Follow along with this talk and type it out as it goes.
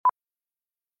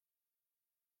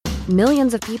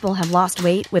Millions of people have lost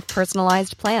weight with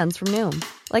personalized plans from Noom.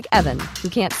 Like Evan, who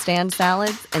can't stand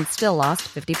salads and still lost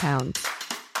 50 pounds.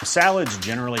 Salads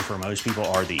generally for most people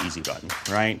are the easy button,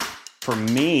 right? For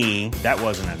me, that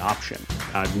wasn't an option.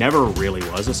 I never really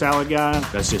was a salad guy.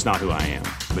 That's just not who I am.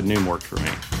 But Noom worked for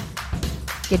me.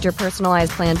 Get your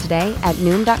personalized plan today at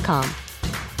Noom.com.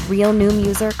 Real Noom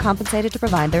user compensated to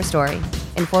provide their story.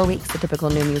 In 4 weeks, the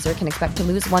typical Noom user can expect to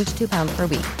lose 1 to 2 pounds per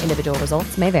week. Individual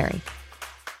results may vary.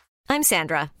 I'm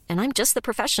Sandra, and I'm just the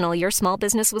professional your small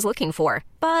business was looking for.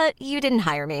 But you didn't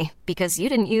hire me because you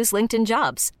didn't use LinkedIn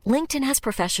Jobs. LinkedIn has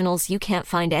professionals you can't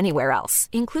find anywhere else,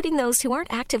 including those who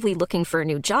aren't actively looking for a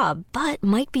new job, but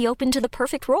might be open to the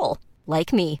perfect role,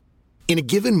 like me. In a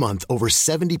given month, over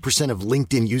 70% of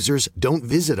LinkedIn users don't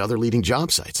visit other leading job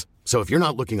sites. So if you're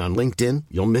not looking on LinkedIn,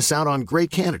 you'll miss out on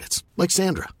great candidates like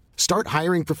Sandra. Start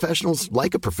hiring professionals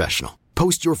like a professional.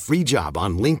 Post your free job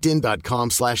on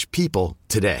linkedin.com/people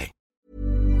today.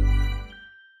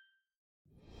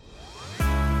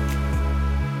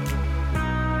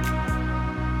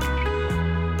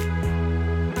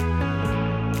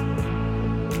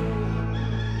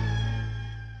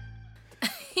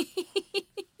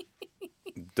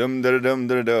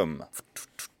 Dum.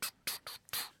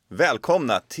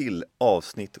 Välkomna till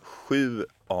avsnitt 7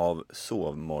 av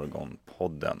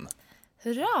Sovmorgonpodden.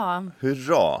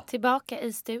 Hurra! Tillbaka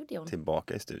i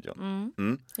studion.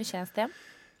 Hur känns det?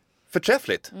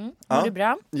 Förträffligt. Mår du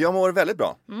bra? Jag mår väldigt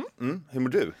bra. Hur mår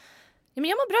du? Ja, men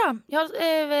jag mår bra.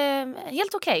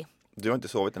 Helt okej. Du har inte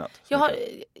sovit i natt? Jag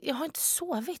har inte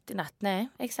sovit i natt, nej,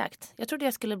 exakt. Jag trodde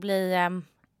jag skulle bli...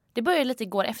 det började lite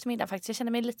igår eftermiddag faktiskt. Jag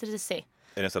kände mig lite risig.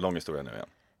 Är det en så lång historia nu igen?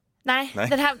 Nej.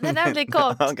 Den här blir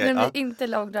kort. Okay, den blir inte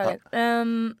långdragen.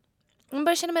 Jag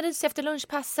började känna mig risig efter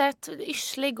lunchpasset.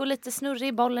 Yrslig och lite snurrig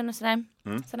i bollen och sådär.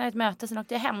 Sen hade jag ett möte, sen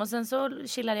åkte jag hem. Och sen så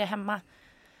chillade jag hemma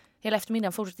hela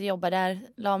eftermiddagen. Fortsatte jobba där,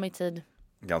 la mig tid.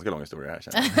 Ganska lång historia här,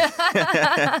 känner jag.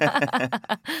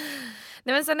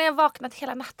 Nej, men sen har jag vaknat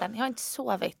hela natten. Jag har inte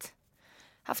sovit.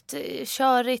 Haft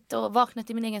körigt och vaknat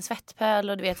i min egen svettpöl.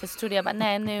 Och du vet, så trodde jag bara,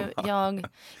 nej nu jag...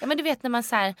 Ja, men du vet när man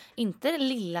så här, inte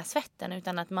lilla svetten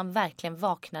utan att man verkligen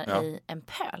vaknar i en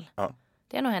pöl. Ja.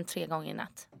 Det har nog hänt 3 gånger i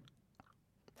natt.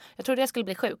 Jag trodde jag skulle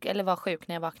bli sjuk, eller var sjuk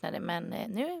när jag vaknade. Men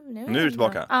nu är du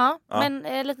tillbaka? Ja, men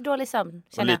lite dålig sömn.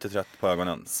 Och lite trött på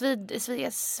ögonen.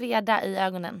 Sveda i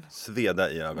ögonen.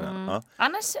 Ja.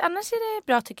 Annars är det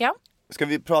bra tycker jag. Ska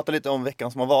vi prata lite om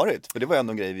veckan som har varit? För det var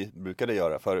ändå en grej vi brukade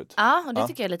göra förut. Ja, och det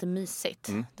tycker jag är lite mysigt.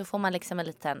 Då får man liksom en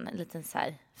liten så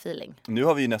här feeling. Nu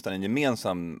har vi ju nästan en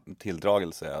gemensam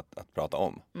tilldragelse att prata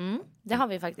om. Det har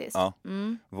vi faktiskt. Ja.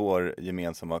 Vår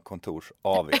gemensamma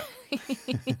kontors-AV.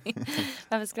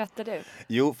 Varför skrattar du?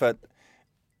 Jo, för att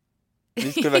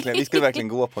vi skulle verkligen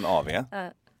gå på en AV.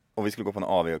 Och vi skulle gå på en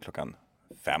AV klockan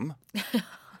 5.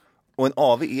 Och en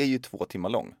AV är ju 2 timmar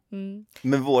lång.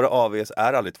 Men våra AVs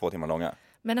är aldrig 2 timmar långa.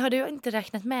 Men har du inte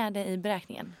räknat med det i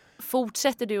beräkningen?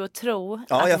 Fortsätter du att tro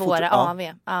att våra AV...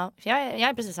 Ja, jag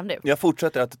är precis som du. Jag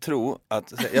fortsätter att tro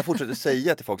jag fortsätter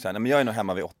säga till folk så här, nej men jag är nog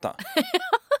hemma vid 8.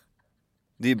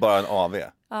 Det är ju bara en AV.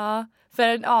 Ja, för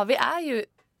en AV är ju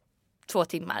 2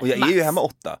 timmar. Och jag är ju hemma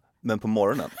 8, men på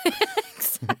morgonen.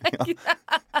 Exakt.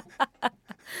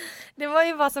 Det var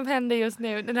ju vad som hände just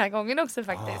nu den här gången också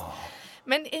faktiskt.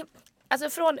 Men alltså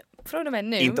från och med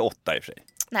nu... Inte 8 i och för sig.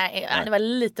 Nej, det var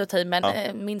lite att ta i, men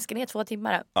minska ner 2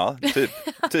 timmar. Ja,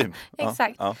 typ.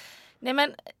 Exakt. Ja. Nej,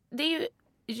 men det är ju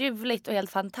ljuvligt och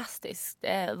helt fantastiskt.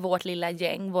 Vårt lilla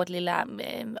gäng, vårt lilla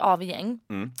AV-gäng.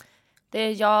 Det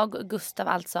är jag, Gustav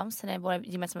Altsson, sen är vår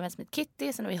gemensamma vän som heter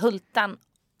Kitty, sen har vi Hultan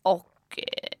och...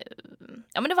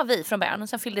 ja, men det var vi från början och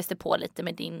sen fylldes det på lite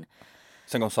med din...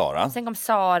 Sen kom Sara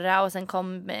och sen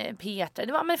kom Petra.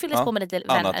 Det fylldes på med lite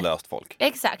vänner. Annat löst folk.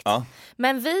 Exakt. Ja.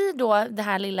 Men vi då, det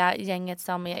här lilla gänget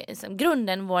som är som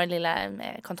grunden, vår lilla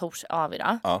kontors-AV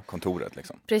då. Ja, kontoret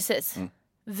liksom. Precis.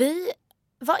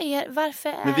 Varför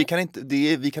är... Men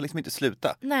vi kan liksom inte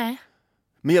sluta. Nej.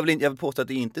 Men jag vill påstå att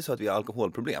det är inte så att vi har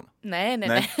alkoholproblem.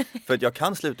 Nej. För att jag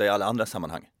kan sluta i alla andra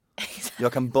sammanhang.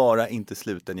 Jag kan bara inte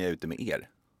sluta när jag är ute med er.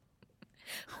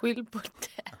 Skyll på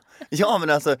det. Ja, men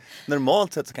alltså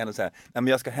normalt sett så kan du säga, nej men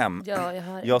jag ska hem. Ja,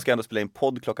 jag ska ändå spela in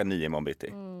podd 9:00 imorgon bitti.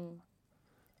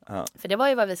 Ja. För det var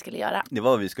ju vad vi skulle göra. Det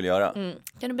var vad vi skulle göra.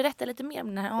 Kan du berätta lite mer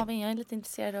om den här AWn? Jag är lite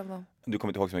intresserad av vad... Du kommer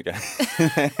inte ihåg så mycket.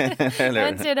 Jag är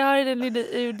intresserad av att höra den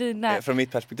ur dina... Från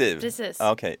mitt perspektiv? Precis.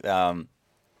 Okej.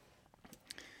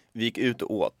 Vi gick ut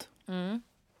och åt.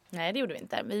 Nej, det gjorde vi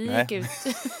inte. Vi gick ut...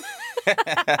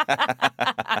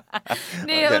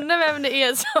 Jag undrar vem det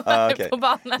är som är på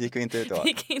banan. Gick vi inte ut och åt?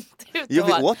 Gick inte ut och jo,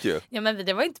 vi åt ju. Ja, men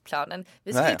det var inte planen.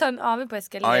 Vi skulle ta en AW på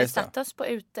Eskalier. Satt oss på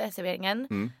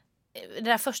uteserveringen. det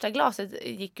där första glaset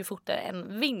gick ju fortare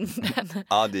än vinden.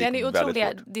 Ja, det är gick otroliga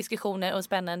väldigt fort. diskussioner och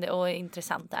spännande och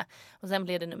intressanta. Och sen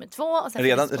blev det nummer 2. Och sen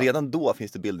Redan då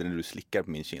finns det bilder när du slickar på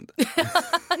min kind.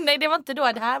 Nej, det var inte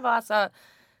då. Det här var alltså...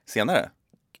 Senare?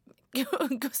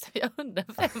 Gustav, jag undrar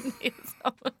vem det är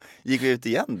som... Gick vi ut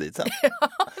igen dit sen?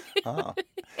 Okej,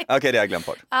 det har jag glömt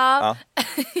bort. Ja.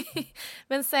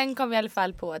 Men sen kom vi i alla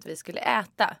fall på att vi skulle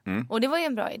äta. Och det var ju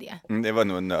en bra idé. Det var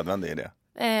nog en nödvändig idé.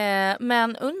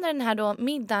 Men under den här då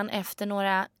middagen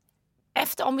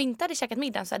om vi inte hade käkat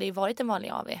middagen så hade det ju varit en vanlig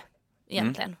AV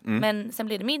egentligen. Men sen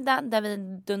blev det middag där vi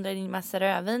dundrade in massa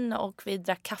rödvin och vi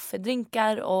drack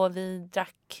kaffedrinkar och vi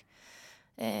drack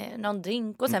någon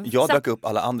drink och sen... Jag drack upp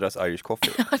alla andras Irish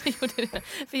coffee. Ja, det gjorde det.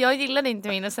 För jag gillade inte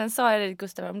min och sen sa jag det till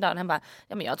Gustav om dagen. Han bara,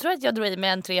 ja men jag tror att jag drog i mig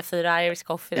en 3-4 Irish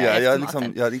coffee där efter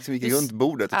maten. Jag gick runt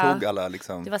bordet och tog alla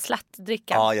liksom... Det var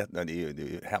slattdrickan. Ja, det är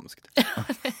ju hemskt.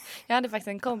 Jag hade faktiskt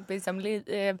en kompis som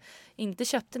inte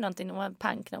köpte någonting. Hon var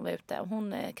pank när hon var ute. Och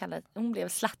hon blev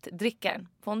slattdrickaren.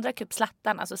 För hon drack upp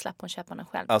slattarna så slapp hon köpa någon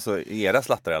själv. Alltså era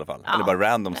slattar i alla fall? Ja. Eller bara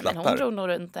random slattar? Men hon drog nog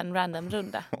runt en random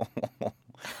runda.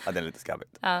 Ja, det är lite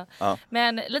skabbigt. Ja.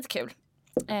 Men lite kul.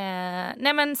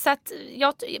 Nej men så att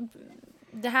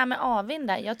det här med avvind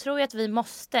där. Jag tror att vi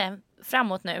måste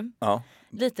framåt nu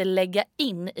lite lägga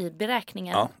in i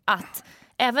beräkningen att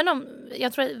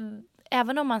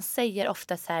även om man säger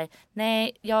ofta så här,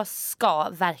 nej jag ska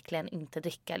verkligen inte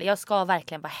dricka eller jag ska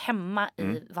verkligen vara hemma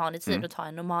i vanlig tid och ta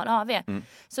en normal AV.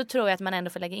 Så tror jag att man ändå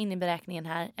får lägga in i beräkningen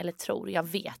här, eller jag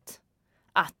vet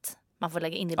att man får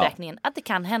lägga in i beräkningen att det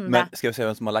kan hända. Men ska vi säga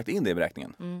vem som har lagt in det i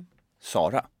beräkningen?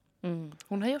 Sara.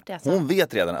 Hon har gjort det alltså. Hon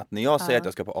vet redan att när jag säger att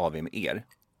jag ska på AV med er,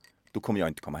 då kommer jag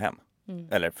inte komma hem.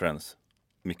 Eller förrän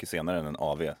mycket senare än en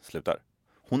AV slutar.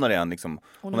 Hon har redan liksom,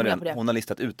 hon har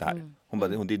listat ut det här. Hon bara,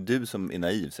 det är du som är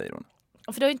naiv, säger hon.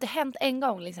 Och för det har ju inte hänt en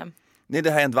gång liksom. Nej,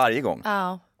 det har hänt varje gång.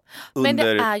 Ja.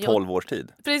 Under 12 års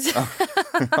tid. Precis.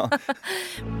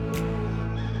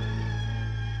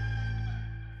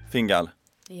 Fingal.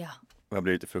 Ja. Vad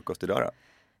blir det till frukost idag då?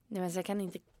 Nej, men så jag kan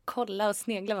inte kolla och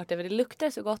snegla vart det luktar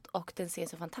så gott och den ser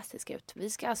så fantastisk ut. Vi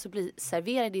ska alltså bli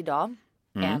serverade idag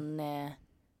en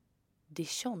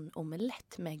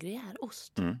Dijon-omelett med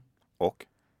gruyèreost.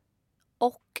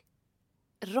 Och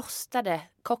rostade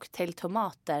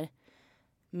cocktailtomater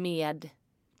med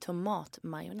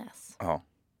tomatmajonnäs. Ja,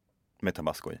 med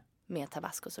tabasco i. Med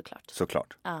tabasco såklart.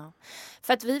 Såklart. Ja.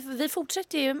 För att vi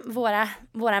fortsätter ju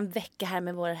våran vecka här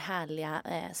med vår härliga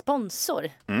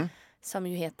sponsor. Som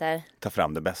ju heter... Ta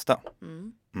fram det bästa.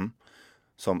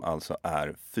 Som alltså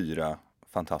är 4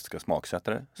 fantastiska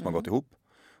smaksättare som har gått ihop.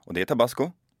 Och det är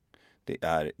tabasco. Det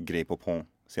är Grey Poupon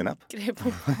senap. Grey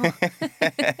Poupon.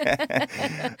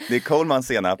 Det är Coleman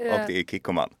senap och det är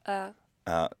Kikkoman.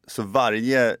 Så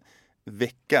varje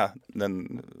vecka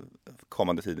den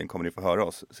kommande tiden kommer ni få höra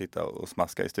oss sitta och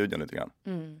smaska i studion lite grann.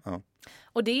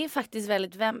 Och det är faktiskt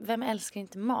väldigt, vem älskar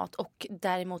inte mat och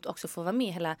däremot också få vara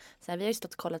med hela, så här, vi har ju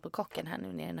stått och kollat på kocken här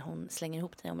nu när hon slänger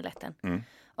ihop den här omeletten.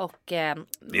 Och, det är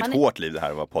ett hårt liv det här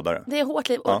att vara poddare. Det är hårt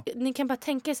liv och ni kan bara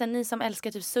tänka er sen, ni som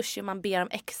älskar typ sushi och man ber om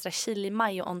extra chili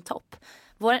mayo on top.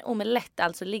 Vår omelett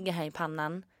alltså ligger här i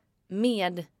pannan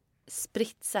med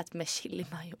spritsat med chili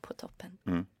mayo på toppen.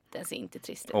 Den ser inte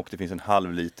trist ut. Och det finns en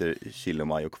halv liter chili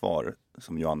mayo kvar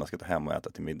som Joanna ska ta hem och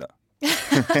äta till middag.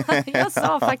 Jag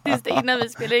sa faktiskt innan vi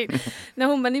spelade in. När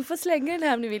hon bara, ni får slänga den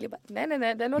här om ni vill. Jag bara,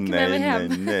 nej, den åker med mig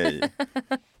hem. Nej.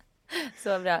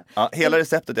 Så bra. Ja, hela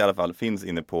receptet i alla fall finns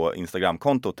inne på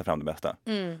Instagram-kontot Ta fram det bästa.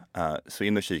 Så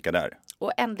in och kika där.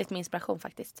 Och ändligt med inspiration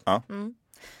faktiskt. Ja.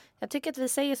 Jag tycker att vi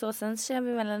säger så, sen kör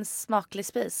vi väl en smaklig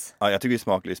spis. Ja, jag tycker vi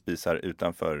smaklig spisar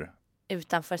utanför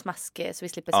smask, så vi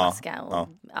slipper smaska. Och,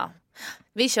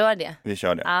 Vi kör det. Vi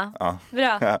kör det. Ja.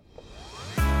 Bra. Ja.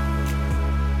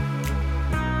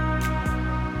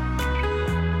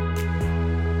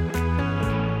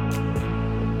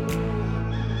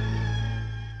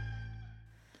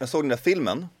 Jag såg den där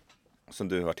filmen som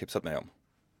du har tipsat mig om.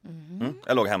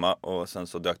 Jag låg hemma och sen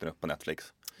så dök den upp på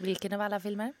Netflix. Vilken av alla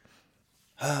filmer?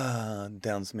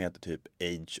 Den som heter typ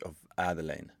Age of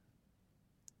Adelaide.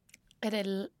 Är det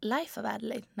Life of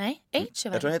Adelaide? Nej, Age of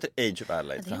Adelaide. Jag tror den heter Age of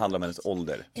Adelaide. Det handlar om hennes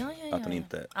ålder. Ja. Att hon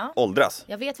inte åldras.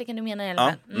 Jag vet vilken du menar i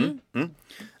alla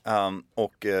fall.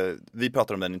 Och vi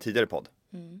pratade om den i en tidigare podd.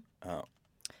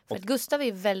 För att Gustav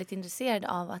är väldigt intresserad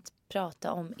av att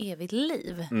prata om evigt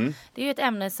liv. Det är ju ett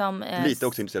ämne som... Lite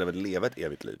också intresserad av att leva ett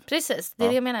evigt liv. Precis, det är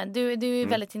det jag menar. Du är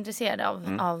väldigt intresserad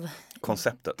av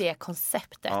konceptet. Det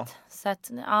konceptet. Ja. Så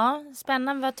att,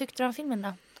 spännande. Vad tyckte du om filmen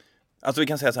då? Alltså vi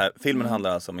kan säga så här. Filmen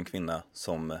handlar alltså om en kvinna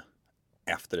som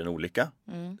efter en olycka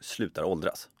slutar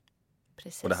åldras.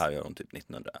 Precis. Och det här gör hon typ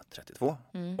 1932.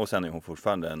 Och sen är hon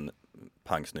fortfarande en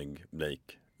pangsnygg,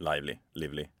 Blake,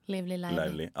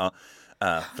 lively. Ja,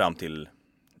 fram till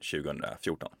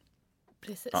 2014.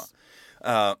 Precis.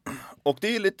 Ja. Och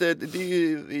det är lite, det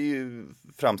är ju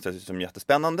framställs som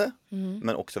jättespännande,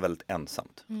 men också väldigt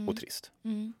ensamt och trist.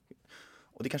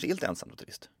 Och det kanske är lite ensamt och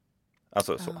trist.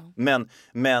 Alltså så.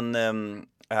 Men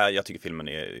jag tycker filmen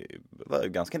var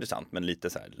ganska intressant, men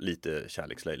lite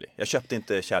kärlekslöjlig. Jag köpte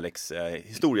inte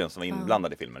kärlekshistorien som var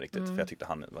inblandad i filmen riktigt, för jag tyckte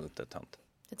han var lite tönt.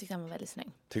 Jag tyckte han var väldigt snygg.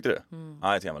 Tyckte du?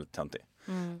 Ja, jag tyckte han var lite töntig.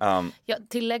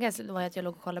 Tilläggas var att jag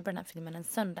låg och kollade på den här filmen en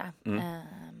söndag.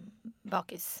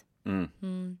 Bakis.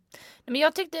 Men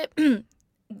jag tyckte...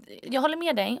 jag håller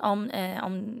med dig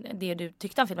om det du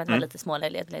tyckte om filmen. Att det var lite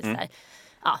smålöjligt. Lite sådär.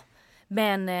 Ja.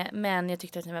 Men jag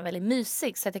tyckte att den var väldigt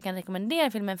mysig. Så att jag kan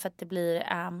rekommendera filmen för att det blir...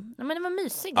 men den var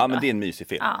mysig. Ja, men det är en mysig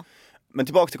film. Ja. Men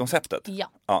tillbaka till konceptet.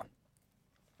 Ja.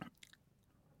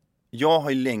 Jag har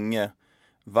ju länge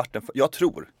varit jag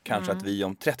tror kanske att vi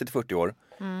om 30-40 år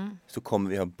så kommer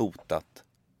vi ha botat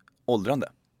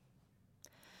åldrande.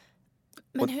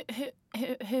 Men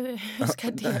hur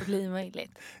ska det bli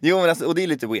möjligt? Jo, men alltså, och det är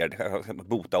lite weird att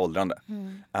bota åldrande.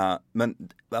 Men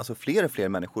alltså fler och fler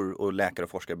människor och läkare och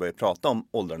forskare börjar prata om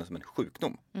åldrande som en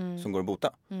sjukdom som går att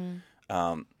bota.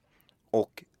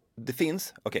 Och det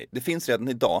finns redan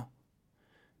idag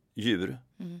djur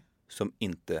som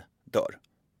inte dör,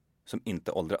 som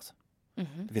inte åldras.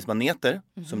 Det finns maneter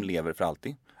som lever för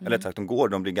alltid. Eller rätt sagt,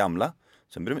 de blir gamla,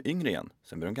 sen blir de yngre igen.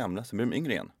 Sen blir de gamla, sen blir de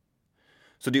yngre igen.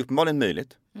 Så det är uppenbarligen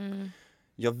möjligt.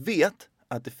 Jag vet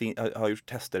att det har gjort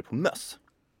tester på möss.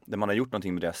 Där man har gjort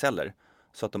någonting med deras celler.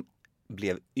 Så att de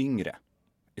blev yngre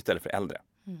istället för äldre.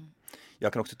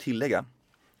 Jag kan också tillägga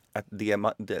att det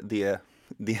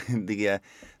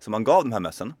som man gav de här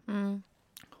mössen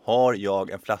har jag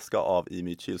en flaska av i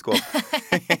mitt kylskåp.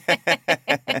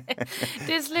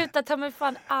 Det slutar ta mig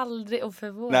fan aldrig att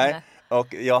förvåna. Nej,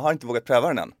 och jag har inte vågat pröva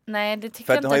den än. Nej, det tycker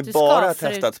för jag inte att du ska. För det har ju bara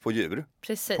testats på djur.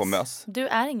 Precis. På möss. Du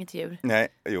är inget djur. Nej,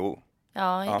 jo.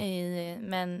 Ja.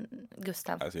 Men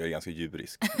Gustav. Alltså jag är ganska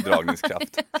djurisk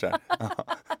dragningskraft.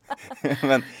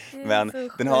 men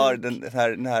den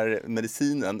här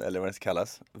medicinen, eller vad det ska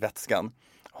kallas, vätskan,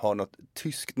 har något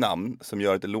tyskt namn som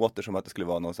gör att det låter som att det skulle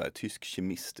vara någon så här tysk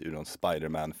kemist ur någon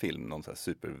Spider-Man-film, någon så här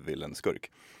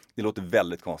supervillain-skurk. Det låter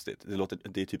väldigt konstigt.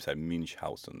 Det är typ så här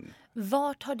Münchhausen.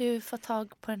 Vart har du fått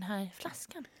tag på den här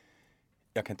flaskan?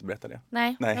 Jag kan inte berätta det.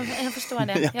 Nej. Jag förstår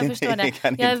det.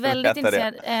 Jag är väldigt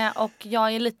intresserad och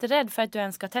jag är lite rädd för att du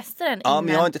ens ska testa den. Ja,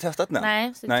 men jag har inte testat den.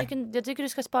 Nej, så jag tycker du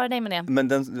ska spara dig med det.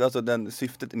 Men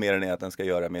syftet med den är att den ska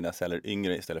göra mina celler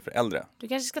yngre istället för äldre. Du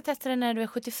kanske ska testa den när du är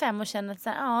 75 och känner att så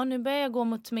här, nu börjar jag gå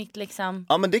mot mitt liksom...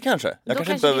 Ja, men det kanske. Jag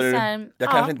kanske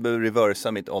inte behöver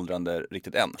reversa mitt åldrande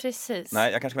riktigt än. Precis.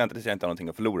 Nej, jag kanske väntar tills jag inte har någonting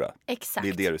att förlora. Exakt. Det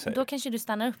är det du säger. Då kanske du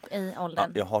stannar upp i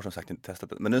åldern. Ja, jag har som sagt inte testat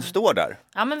den. Men den står där.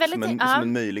 Ja, men väldigt som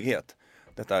en möjlighet.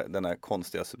 Denna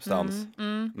konstiga substans.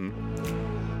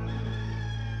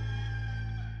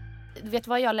 Vet du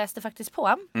vad jag läste faktiskt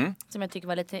på? Som jag tycker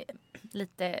var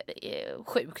lite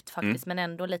sjukt faktiskt, men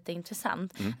ändå lite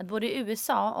intressant. Att både i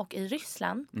USA och i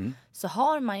Ryssland så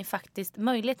har man ju faktiskt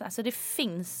möjlighet. Alltså det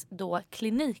finns då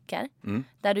kliniker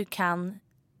där du kan,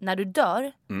 när du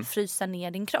dör, frysa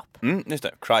ner din kropp. Just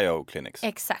det, cryo clinics.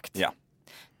 Exakt. Ja.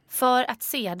 För att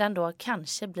sedan då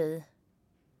kanske bli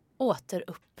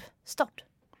återuppstådd.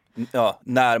 Ja,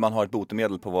 när man har ett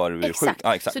botemedel på vad du är sjuk.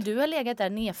 Ja, exakt. Så du har legat där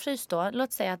nedfryst då.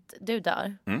 Låt säga att du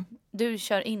dör. Du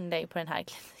kör in dig på den här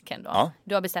kliniken då. Ja.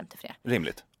 Du har bestämt dig för det.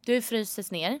 Rimligt. Du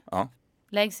fryses ner. Ja.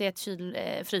 Läggs i ett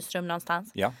frysrum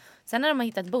någonstans. Ja. Sen när de har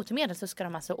hittat botemedel så ska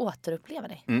de alltså återuppleva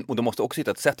dig. Och de måste också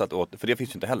hitta ett sätt för det finns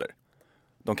ju inte heller.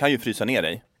 De kan ju frysa ner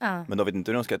dig, men de vet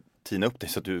inte hur de ska tina upp dig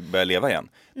så att du börjar leva igen.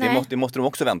 Det måste de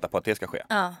också vänta på att det ska ske.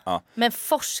 Ja. Men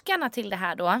forskarna till det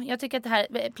här då, jag tycker att det här,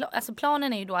 alltså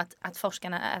planen är ju då att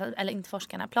forskarna, eller inte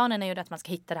forskarna, planen är ju att man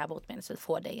ska hitta det här botemedlet så att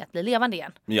få dig att bli levande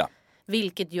igen. Ja.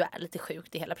 Vilket ju är lite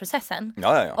sjukt i hela processen.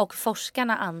 Ja. Och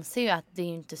forskarna anser ju att det är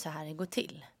ju inte så här det går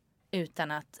till.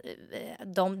 Utan att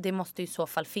det måste ju i så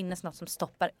fall finnas något som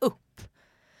stoppar upp.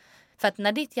 För att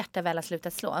när ditt hjärta väl har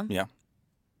slutat slå... Ja.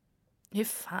 Hur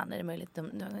fan är det möjligt?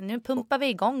 Nu pumpar vi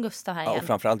igång Gustav här igen. Och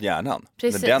framförallt hjärnan.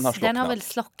 Precis, den har väl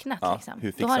slocknat. Liksom.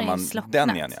 Hur fixar man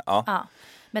den igen? Ja.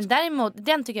 Men däremot,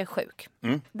 den tycker jag är sjuk.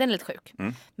 Den är lite sjuk.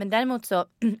 Men däremot så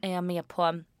är jag med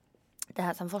på det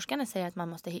här som forskarna säger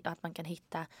att man kan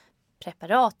hitta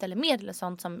preparat eller medel och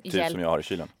sånt som typ som jag har i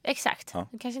kylen. Exakt.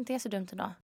 Det kanske inte är så dumt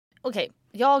idag. Okej,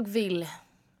 jag vill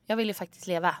ju faktiskt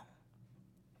leva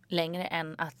längre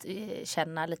än att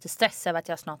känna lite stress över att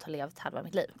jag snart har levt halva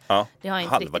mitt liv. Ja, Det har jag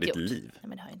inte halva riktigt ditt gjort. liv? Nej,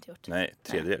 men det har jag inte gjort. Nej,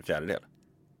 tredjedel, fjärdedel.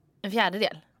 En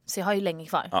fjärdedel. Så jag har ju länge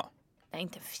kvar. Ja. Nej,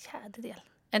 inte en fjärdedel.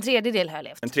 En tredjedel har jag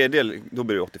levt. En tredjedel, då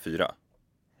blir det 84.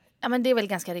 Ja, men det är väl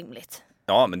ganska rimligt.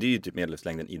 Ja, men det är ju typ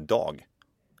medellivslängden idag.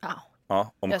 Ja.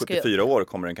 Ja, om 74 år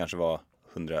kommer den kanske vara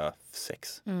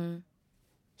 106.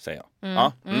 Säger jag.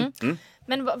 Ja.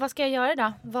 Men vad ska jag göra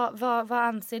då? Vad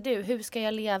anser du? Hur ska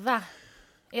jag leva?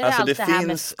 Är Alltså, det allt det här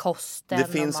med kosten det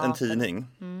finns och en maten? tidning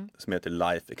som heter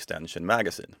Life Extension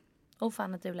Magazine.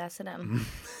 Fan att du läser den.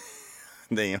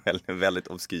 Det är en väldigt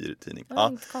obskyr tidning. Det var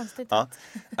inte konstigt. Ja.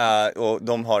 Och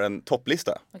de har en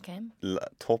topplista. Okej.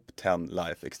 Top 10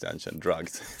 Life Extension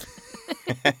Drugs.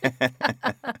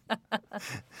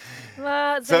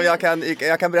 Så jag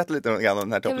kan berätta lite om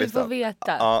den här topplistan. Kan vi få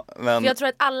veta? Ja, men... För jag tror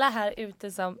att alla här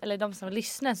ute eller de som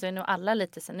lyssnar, så är nog alla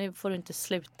lite så nu får du inte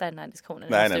sluta den här diskussionen.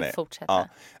 Nu måste du fortsätta.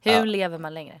 Hur lever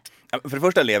man längre? För det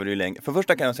första lever du ju längre. För det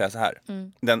första kan jag säga så här.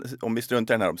 Om vi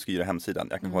struntar i den här obskyra hemsidan,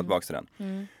 jag kan komma tillbaka till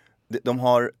den. De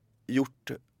har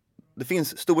gjort, det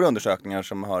finns stora undersökningar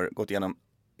som har gått igenom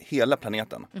hela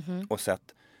planeten och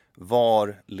sett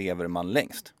var lever man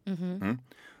längst.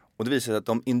 Och det visar sig att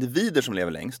de individer som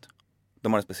lever längst,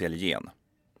 de har en speciell gen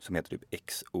som heter typ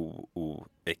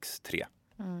XOOX3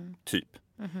 typ.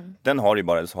 Den har du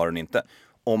bara eller så har den inte,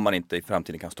 om man inte i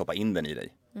framtiden kan stoppa in den i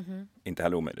dig. Inte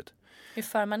heller omöjligt. Hur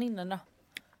för man in den då?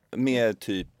 Med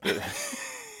typ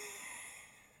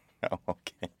ja,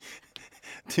 okej.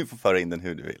 Du får föra in den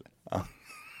hur du vill. Ja.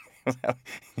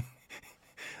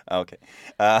 Okej.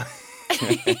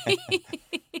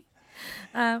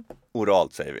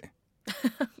 Oralt säger vi.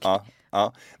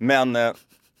 Ja. Men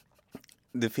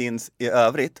det finns i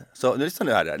övrigt. Så lyssna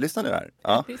nu här.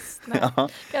 Ja.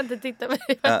 Jag kan inte titta på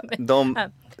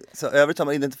så övrigt har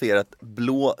man identifierat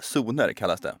blå zoner,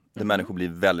 kallas det. Där människor blir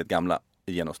väldigt gamla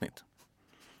i genomsnitt.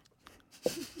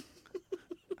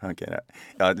 Okej,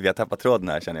 ja, vi har tappat tråden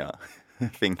här, känner jag.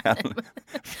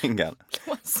 Fingern.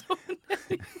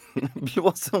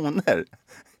 Blå zoner.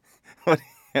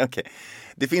 Okej.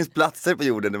 Det finns platser på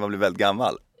jorden där man blir väldigt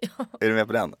gammal. Ja. Är du med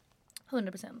på den?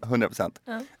 100%.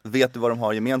 Ja. Vet du vad de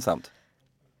har gemensamt?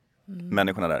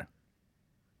 Människorna där.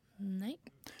 Nej.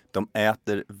 De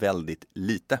äter väldigt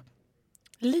lite.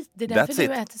 Det är därför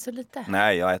du äter så lite.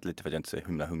 Nej, jag äter lite för att jag inte är så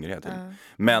himla hungrig.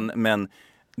 Men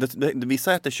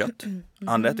vissa äter kött,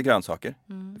 andra äter grönsaker.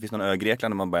 Det finns någon ö i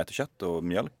Grekland där man bara äter kött och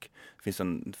mjölk. Det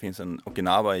finns en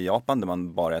Okinawa i Japan där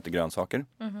man bara äter grönsaker.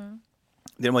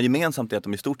 Det de har gemensamt är att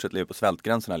de i stort sett lever på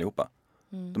svältgränsen allihopa.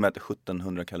 De äter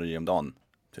 1700 kalorier om dagen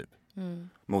typ.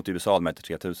 Mot USA de äter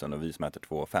 3000 och vi som äter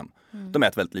 2,5. De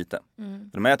äter väldigt lite. När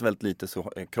de äter väldigt lite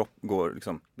så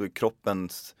då är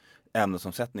kroppens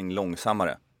ämnesomsättning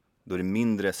långsammare. Då är det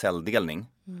mindre celldelning.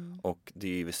 Och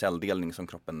det är vid celldelning som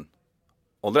kroppen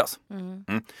åldras.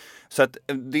 Så att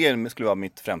det skulle vara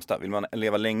mitt främsta. Vill man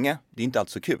leva länge, det är inte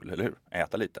alls så kul, eller hur?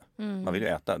 Äta lite. Man vill ju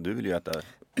äta. Du vill ju äta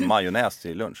majonnäs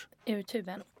till lunch. Ur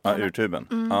tuben. Ja, ur tuben.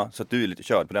 Ja, så att du är lite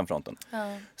körd på den fronten.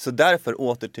 Så därför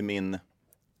åter till min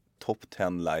top 10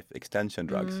 life extension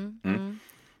drugs.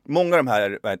 Många av de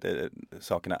här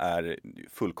sakerna är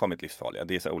fullkomligt livsfarliga.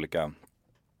 Det är så olika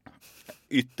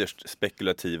ytterst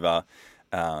spekulativa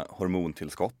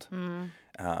hormontillskott.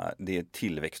 Det är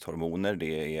tillväxthormoner,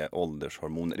 det är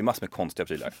åldershormoner, det är massor med konstiga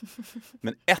prylar.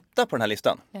 Men etta på den här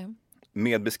listan,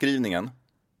 med beskrivningen,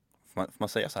 får man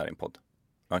säga så här i en podd?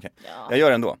 Okej. Ja. Jag gör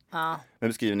det ändå. Med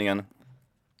beskrivningen,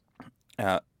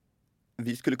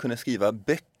 vi skulle kunna skriva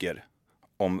böcker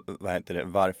om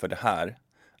varför det här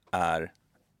är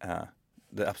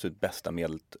det absolut bästa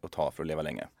medlet att ta för att leva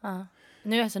länge.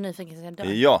 Nu är jag så nyfiken så jag dör.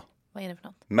 Ja. Vad är det för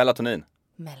något? Melatonin.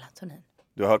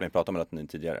 Du har hört mig prata om melatonin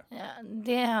tidigare. Ja,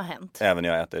 det har hänt.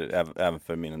 Även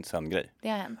för min sömngrej. Det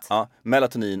har hänt. Ja,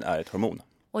 melatonin är ett hormon.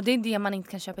 Och det är det man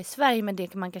inte kan köpa i Sverige, men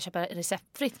det man kan köpa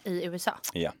receptfritt i USA.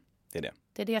 Ja, det är det.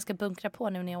 Det är det jag ska bunkra på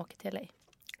nu när jag åker till LA.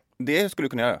 Det skulle du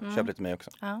kunna göra. Köp lite till mig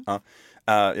också. Ja.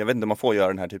 Jag vet inte om man får göra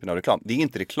den här typen av reklam. Det är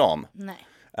inte reklam. Nej.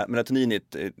 Melatonin är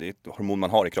ett hormon man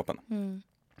har i kroppen.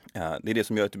 Det är det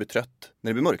som gör att du blir trött när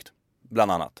det blir mörkt.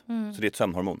 Bland annat. Så det är ett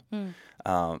sömnhormon.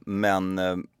 Men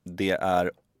det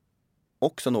är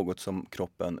också något som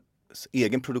kroppens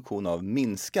egen produktion av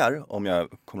minskar, om jag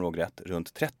kommer ihåg rätt,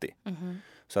 runt 30.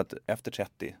 Så att efter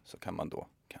 30 så kan man då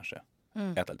kanske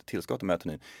äta lite tillskott av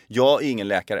melatonin. Jag är ingen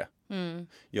läkare.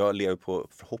 Jag lever på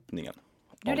förhoppningen.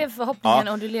 Du lever på förhoppningen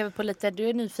och du lever på lite, du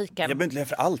är nyfiken. Jag behöver inte leva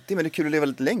för alltid, men det är kul att leva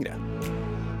lite längre.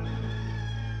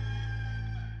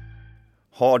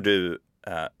 Har du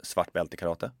svart bälte i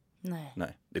karate?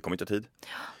 Nej, det kommer inte tid.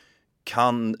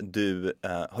 Kan du,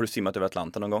 har du simmat över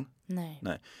Atlanten någon gång? Nej.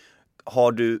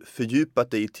 Har du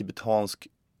fördjupat dig i tibetansk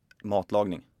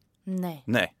matlagning?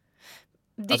 Nej.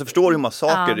 Alltså förstår du hur många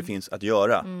saker det finns att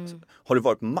göra? Har du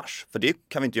varit på Mars? För det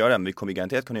kan vi inte göra än. Vi kommer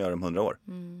garanterat kunna göra det om 100 år.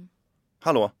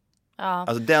 Hallå? Ja.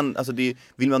 Alltså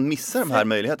vill man missa de här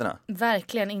möjligheterna?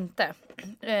 Verkligen inte.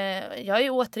 Jag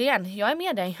är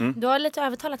med dig. Du har lite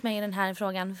övertalat mig i den här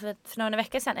frågan för några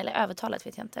veckor sedan. Eller övertalat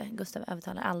vet jag inte. Gustav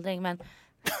övertalar aldrig, men...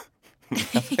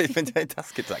 Det är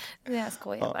taskigt sagt. Jag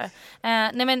skojar bara.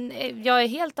 Nej, men jag är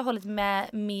helt och hållet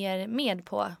med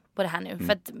på det här nu.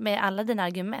 För att med alla dina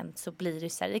argument så blir det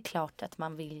så här, det är klart att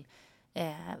man vill...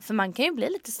 för man kan ju bli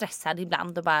lite stressad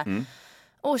ibland och bara...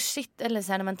 shit, eller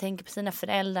så här, när man tänker på sina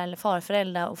föräldrar eller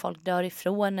farföräldrar och folk dör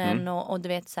ifrån en och du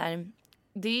vet så här,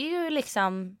 det är ju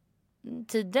liksom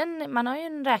tiden, man har ju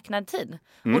en räknad tid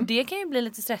och det kan ju bli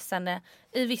lite stressande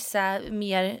i vissa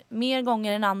mer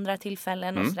gånger än andra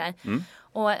tillfällen och sådär.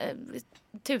 Och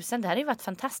tusen, det här har ju varit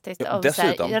fantastiskt. Ja, och så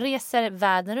här, jag reser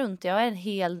världen runt, jag har en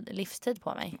hel livstid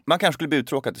på mig. Man kanske skulle bli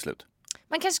uttråkad till slut.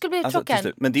 Man kanske skulle bli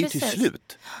uttråkad. Men det är ju till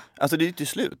slut. Alltså det är ju till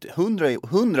slut.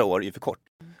 100 år är ju för kort.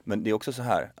 Men det är också så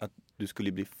här att du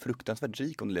skulle bli fruktansvärt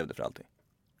rik om du levde för alltid.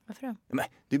 Varför då? Men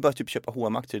det är bara typ köpa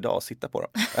H&M-aktier idag och sitta på dem.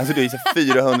 Alltså du är så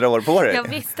 400 år på dig. Jag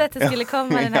visste att det skulle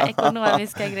komma den här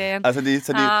ekonomiska grejen. Alltså det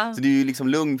är ju liksom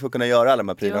lugn för att kunna göra alla de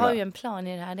här prylarna. Du har ju en plan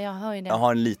i det här. Jag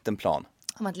har en liten plan.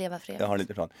 Om att leva för evigt. Jag har en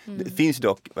liten plan. Det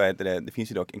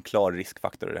finns ju dock en klar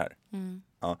riskfaktor i det här.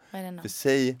 Ja. Vad är det då? För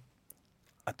säg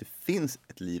att det finns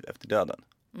ett liv efter döden.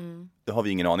 Det har vi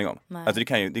ingen aning om. Nej. Alltså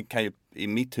det kan ju i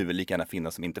mitt huvud lika gärna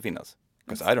finnas som inte finnas.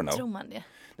 Because I don't know. Tror man det?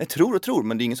 Nej, tror,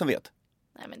 men det är ingen som vet.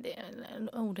 Nej, men det är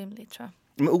orimligt, tror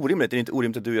jag. Men orimligt? Det är inte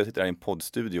orimligt att du och jag sitter här i en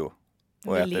poddstudio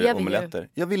och vi äter omeletter.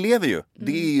 Ja, vi lever ju.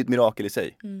 Det är ju ett mirakel i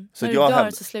sig. Så när du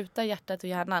dör så slutar hjärtat och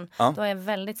hjärnan. Då är det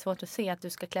väldigt svårt att se att du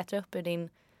ska klättra upp ur din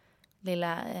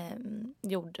lilla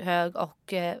jordhög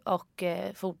och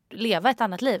leva ett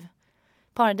annat liv.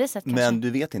 Paradiset kanske. Men du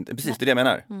vet inte. Precis, det är det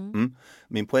jag menar.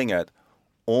 Min poäng är att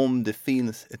om det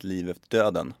finns ett liv efter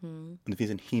döden, om det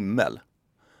finns en himmel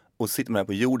och så sitter man här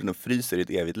på jorden och fryser i ett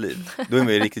evigt liv, då är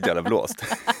man ju riktigt jävla blåst.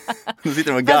 Då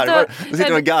sitter de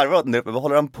och garvar åt den där uppe. Vad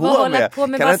håller han på med?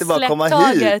 Kan han inte bara komma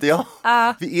hit?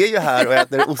 Ja, vi är ju här och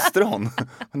äter ostron.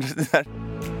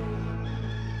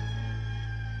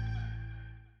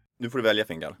 Nu får du välja,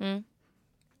 Fingal.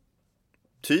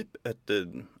 Typ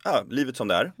livet som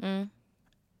det är.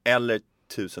 Eller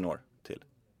 1000 år till.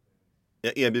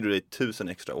 Jag erbjuder dig 1000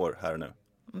 extra år här och nu.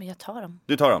 Men jag tar dem.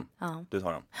 Du tar dem? Ja. Du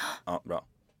tar dem. Ja, bra.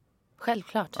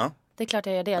 Självklart. Ja. Det är klart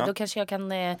jag gör det. Då kanske jag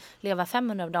kan leva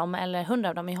 500 av dem eller 100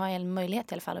 av dem. Jag har en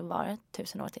möjlighet i alla fall att vara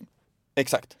 1000 år till.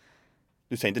 Exakt.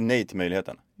 Du säger inte nej till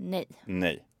möjligheten.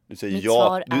 Nej. Du säger Mitt ja.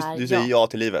 svar Du säger ja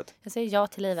till livet. Jag säger ja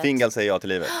till livet. Fingal säger ja till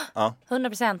livet. Ja.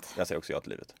 100%. Jag säger också ja till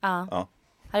livet. Ja.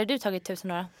 Hade du tagit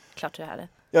 1000 år? Klart du hade.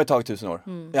 Jag har tagit 1000 år.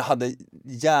 Jag hade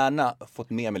gärna fått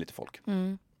med mig lite folk.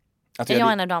 Alltså, är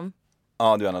jag en av dem?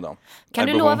 Ja, du är en av dem. Kan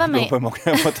du lova mig?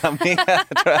 Jag får ta med,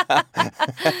 tror jag.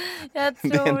 Jag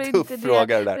tror det är en tuff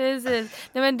fråga det där. Precis.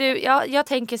 Nej, men du, jag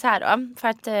tänker så här då. För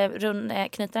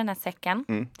att knyta den här säcken.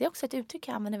 Det är också ett uttryck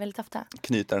jag använder väldigt ofta.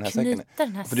 Knyta den här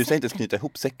säcken. För du säger inte knyta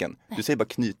ihop säcken. Du säger bara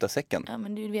knyta säcken. Ja,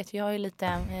 men du vet, jag har ju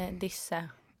lite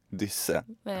Dysse.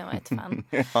 Jag vet fan.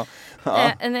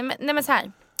 Nej, men så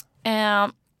här.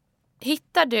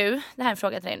 Hittar du, det här är en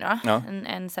fråga till dig nu då. Ja.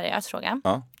 En seriös fråga.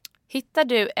 Ja. Hittar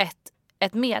du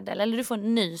ett medel eller du får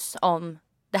en nys om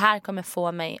det här kommer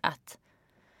få mig att,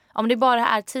 om det bara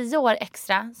är 10 år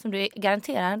extra som du är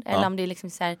garanterad, eller om det är liksom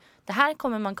så här, det här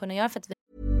kommer man kunna göra för att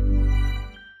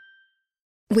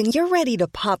When you're ready to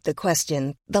pop the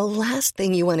question, the last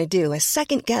thing you want to do is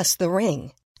second guess the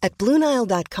ring. At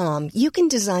BlueNile.com you can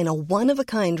design a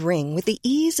one-of-a-kind ring with the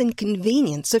ease and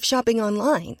convenience of shopping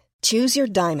online. Choose your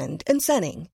diamond and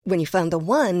setting. When you find the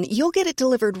one, you'll get it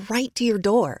delivered right to your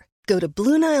door. Go to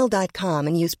BlueNile.com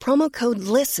and use promo code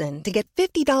LISTEN to get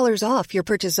 $50 off your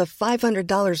purchase of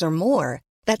 $500 or more.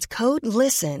 That's code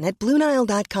LISTEN at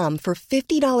BlueNile.com for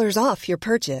 $50 off your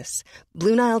purchase.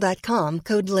 BlueNile.com,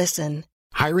 code LISTEN.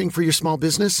 Hiring for your small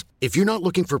business? If you're not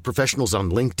looking for professionals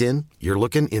on LinkedIn, you're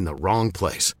looking in the wrong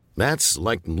place. That's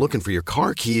like looking for your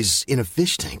car keys in a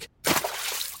fish tank.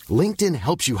 LinkedIn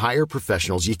helps you hire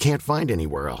professionals you can't find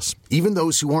anywhere else, even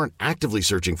those who aren't actively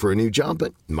searching for a new job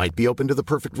but might be open to the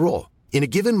perfect role. In a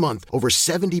given month, over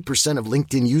 70% of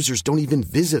LinkedIn users don't even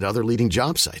visit other leading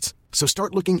job sites. So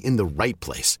start looking in the right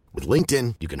place. With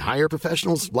LinkedIn, you can hire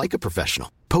professionals like a professional.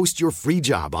 Post your free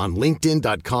job on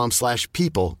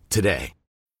linkedin.com/people today.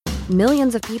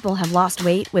 Millions of people have lost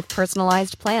weight with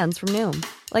personalized plans from Noom.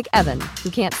 Like Evan, who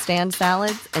can't stand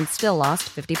salads and still lost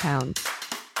 50 pounds.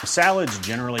 Salads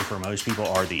generally for most people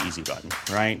are the easy button,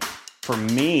 right? For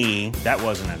me, that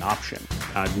wasn't an option.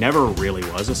 I never really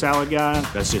was a salad guy.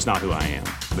 That's just not who I am.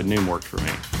 But Noom worked for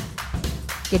me.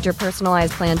 Get your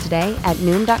personalized plan today at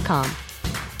Noom.com.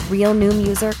 Real Noom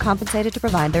user compensated to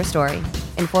provide their story.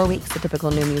 In 4 weeks, the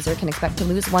typical Noom user can expect to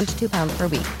lose 1 to 2 pounds per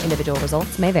week. Individual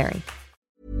results may vary.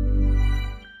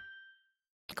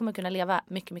 Jag kommer kunna leva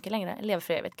mycket, mycket längre. Leva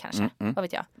för evigt kanske. Vad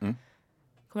vet jag.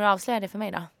 Kommer du avslöja det för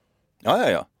mig då?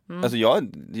 Ja. Alltså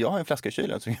jag har en flaska i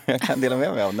kylen så jag kan dela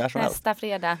med mig av när som helst.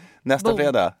 Nästa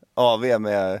fredag. AV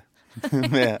med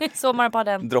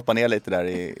Sommarpodden. Droppa ner lite där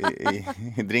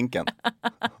i drinken.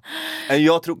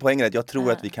 Jag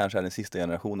tror att vi kanske är den sista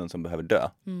generationen som behöver dö.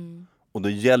 Och då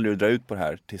gäller det att dra ut på det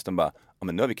här tills de bara,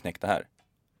 men nu har vi knäckt det här.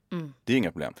 Det är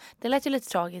inga problem. Det lät ju lite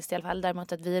tragiskt i alla fall.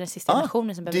 Däremot att vi är den sista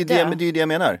generationen som behöver dö. Det är det jag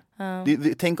menar.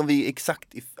 Tänk om vi är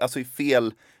exakt i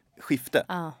fel skifte.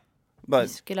 Vi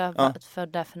skulle ha varit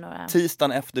födda för några...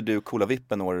 Tisdagen efter du coola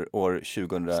vippen år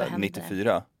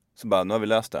 2094 så bara, nu har vi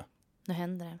löst det. Nu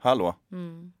händer det. Hallå. Det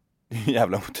är en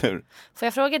jävla otur. Får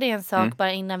jag fråga dig en sak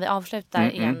bara innan vi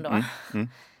avslutar igen då?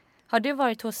 Har du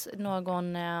varit hos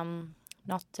någon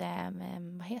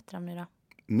vad heter de nu då?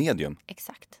 Medium?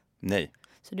 Exakt. Nej.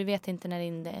 Så du vet inte när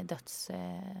din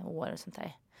dödsår och sånt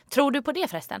där. Tror du på det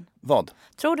förresten? Vad?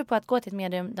 Tror du på att gå till ett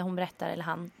medium där hon berättar, eller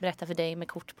han berättar för dig med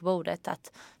kort på bordet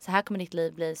att så här kommer ditt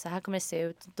liv bli, så här kommer det se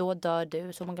ut, då dör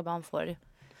du, så många barn får du?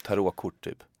 Tarotkort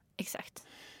typ. Exakt.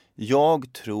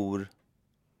 Jag tror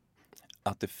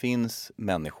att det finns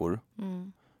människor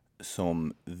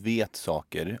som vet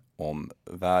saker om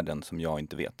världen som jag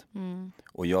inte vet.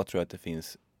 Och jag tror att det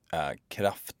finns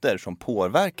krafter som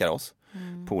påverkar oss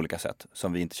på olika sätt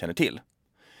som vi inte känner till.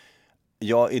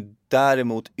 Jag är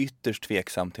däremot ytterst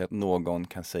tveksam till att någon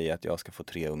kan säga att jag ska få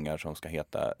 3 ungar som ska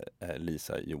heta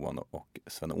Lisa, Johan och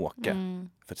Sven-Åke.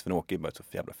 För Sven-Åke är bara ett så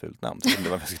jävla fult namn. Det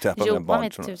var jag ska döpa mina barn. Johan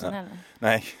vet 1000 heller.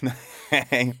 Nej,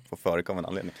 på förekommande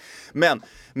anledning.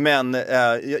 Men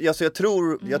jag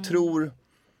tror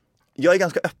jag är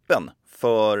ganska öppen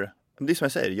för, det är som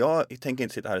jag säger, jag tänker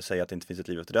inte sitta här och säga att det inte finns ett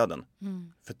liv efter döden.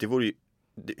 För det vore ju,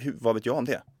 vad vet jag om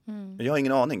det? Jag har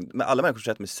ingen aning. Men alla människor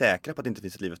säger att de är säkra på att det inte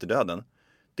finns ett liv efter döden.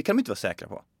 Det kan de inte vara säkra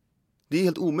på. Det är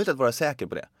helt omöjligt att vara säker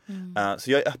på det.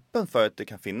 Så jag är öppen för att det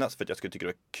kan finnas. För att jag skulle tycka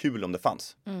det var kul om det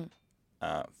fanns.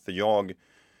 För jag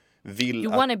vill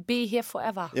You wanna be here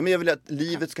forever. Ja, men jag vill att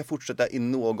livet ska fortsätta i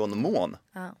någon mån.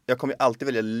 Jag kommer alltid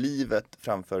välja livet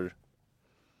framför...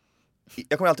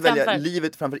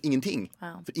 livet framför ingenting.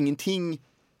 För ingenting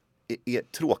är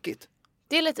tråkigt.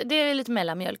 Det är lite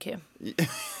mellanmjölk ju.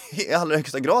 I allra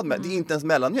högsta grad, men det är inte ens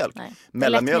mellanmjölk. Nej.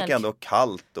 Mellanmjölk är ändå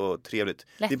kallt och trevligt.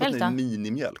 Lättmjölk, det är bara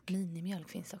minimjölk. Minimjölk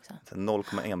finns också.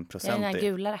 0,1%. Det är den här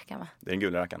gula rackaren, va? Det är den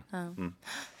gula rackaren.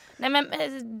 Nej men,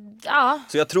 ja.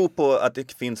 Så jag tror på att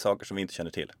det finns saker som vi inte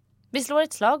känner till. Vi slår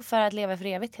ett slag för att leva för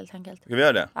evigt helt enkelt. Ska vi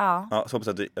göra det? Ja. Så hoppas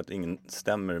att ingen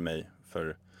stämmer mig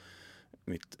för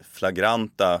mitt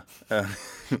flagranta...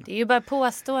 Det är ju bara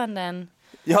påståenden.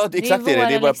 Ja, exakt det är det.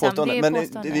 Det är bara påståenden. Men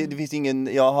påståenden. det finns ingen...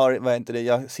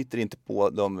 Jag sitter inte på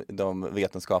de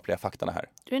vetenskapliga faktorna här.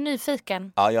 Du är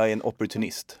nyfiken. Ja, jag är en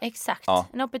opportunist. Exakt. Ja.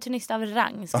 En opportunist av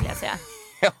rang skulle jag säga.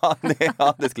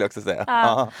 det skulle jag också säga.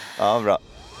 Ja, bra.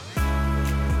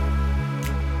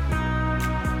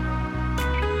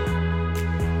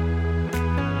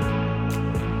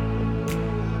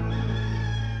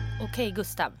 Okej,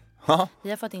 Gustav. Vi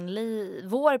har fått in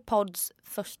vår podds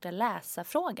första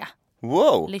läsarfråga.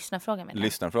 Wow! Lyssnarfråga menar jag.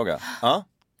 Lyssnarfråga. Ja.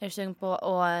 Är du sugen på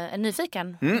och är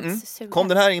nyfiken? Kom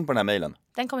den här in på den här mejlen?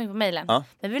 Den kom in på mejlen. Ja.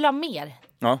 Men vi vill ha mer.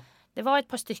 Ja. Det var ett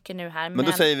par stycken nu här. Men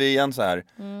då säger vi igen så här.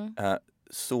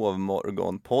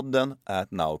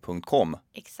 Sovmorgonpodden@now.com.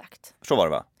 Exakt. Så var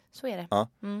det, va? Så är det. Ja.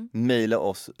 Maila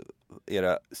oss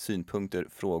era synpunkter,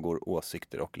 frågor,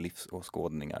 åsikter och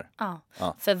livsåskådningar. Ja.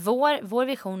 För vår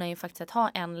vision är ju faktiskt att ha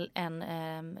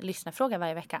en lyssnarfråga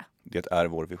varje vecka. Det är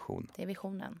vår vision. Det är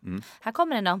visionen. Här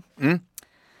kommer den då.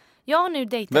 Jag har nu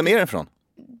dejtat... Vem är den från?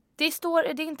 Det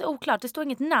är inte oklart. Det står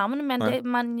inget namn,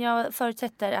 men jag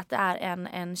förutsätter att det är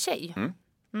en tjej.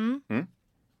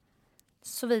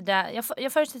 Så vidare.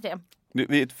 Jag förutsätter det.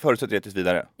 Vi förutsätter det tills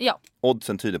vidare. Ja.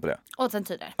 Oddsen tyder på det. Oddsen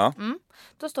tyder. Ja.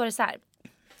 Då står det så här.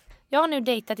 Jag har nu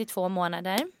dejtat i 2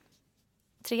 månader.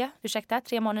 3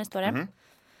 månader står det.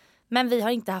 Men vi har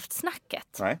inte haft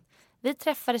snacket. Nej. Vi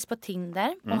träffades på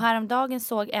Tinder. Och häromdagen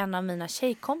såg en av mina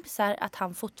tjejkompisar att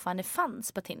han fortfarande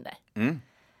fanns på Tinder.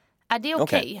 Är det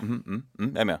okej?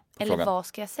 Jag är med på Eller frågan. vad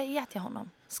ska jag säga till honom?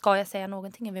 Ska jag säga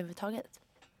någonting överhuvudtaget?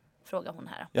 Frågar hon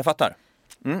här. Jag fattar.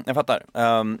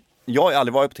 Jag har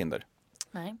aldrig varit på Tinder.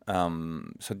 Nej.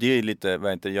 Så det är lite,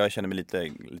 jag känner mig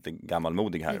lite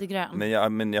gammalmodig här. Lite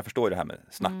grön. Men jag förstår ju det här med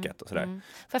snacket och sådär. Får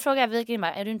jag fråga,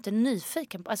 är du inte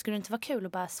nyfiken? Skulle det inte vara kul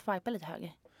att bara swipa lite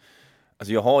höger?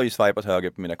 Alltså jag har ju swipat höger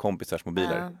på mina kompisars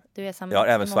mobiler. Du är jag har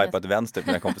även swipat vänster på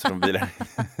mina kompisars mobiler.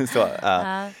 Så,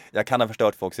 jag kan ha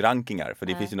förstört folks rankingar. För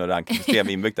det finns ju några rankingsystem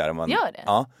inbyggt där. Gör det?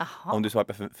 Ja, om du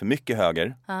swipar för mycket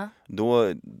höger,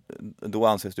 då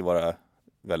anses du vara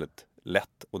väldigt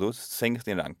lätt. Och då sänks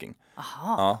din ranking.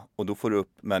 Ja, och då får du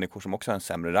upp människor som också har en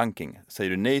sämre ranking. Säger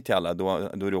du nej till alla, då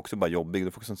är du också bara jobbig.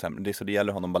 Då får du också en sämre. Så det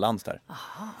gäller att ha någon balans där.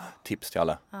 Tips till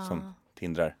alla som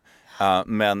tindrar.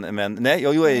 Men nej,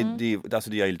 jag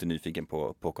är lite nyfiken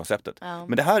på konceptet.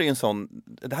 Men det här är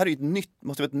ju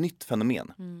måste vara ett nytt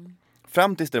fenomen.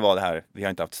 Fram tills det var det här, vi har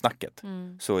inte haft snacket,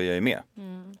 så är jag ju med.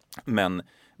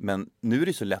 Men nu är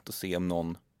det så lätt att se om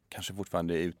någon kanske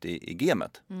fortfarande är ute i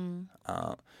gamet.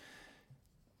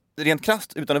 Rent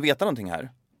krasst, utan att veta någonting här,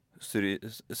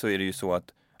 så är det ju så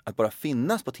att bara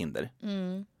finnas på Tinder.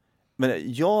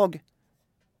 Men jag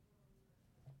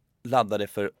laddade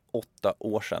för 8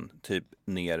 år sedan typ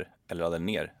laddade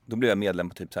ner. Då blev jag medlem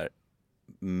på typ så här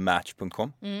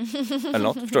match.com eller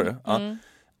något, förstår du? Ja.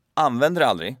 Använder det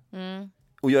aldrig.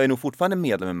 Och jag är nog fortfarande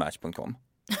medlem med match.com.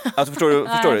 Alltså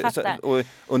förstår du? Så, och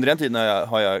under den tiden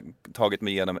har jag tagit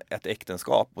mig igenom ett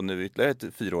äktenskap och nu ytterligare ett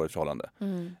 4-årigt förhållande.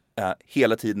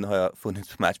 Hela tiden har jag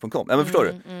funnits på match.com. Men förstår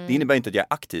du? Det innebär inte att jag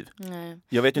är aktiv. Nej.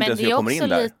 Jag vet inte ens hur jag kommer in där.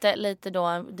 Men det är också lite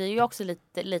då, det är ju också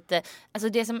lite alltså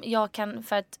det som jag kan,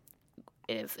 för att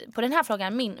på den här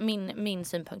frågan, min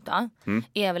synpunkt då,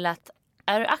 är väl att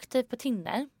är du aktiv på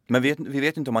Tinder? Men vi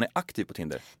vet inte om man är aktiv på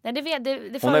Tinder. Nej,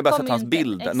 det hon har ju bara sett hans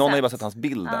bild. Någon har ju bara sett hans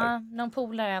bild där. Någon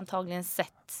polare har antagligen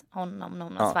sett honom när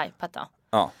hon har swipat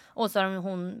då. Och så har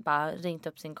hon bara ringt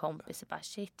upp sin kompis och bara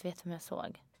shit, vet du vem jag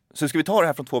såg? Så ska vi ta det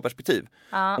här från 2 perspektiv.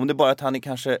 Om det är bara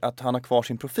att han har kvar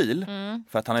sin profil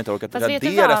för att han inte orkat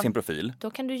radera sin profil.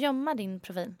 Då kan du gömma din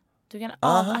profil. Du kan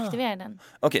avaktivera den.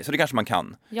 Okej, så det kanske man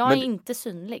kan. Jag är inte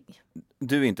synlig.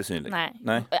 Du är inte synlig?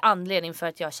 Nej. Anledning för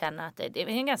att jag känner att det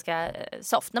är ganska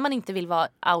soft när man inte vill vara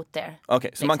out there.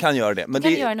 Okej, så man kan göra det. Men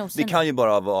det kan ju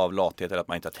bara vara av lathet eller att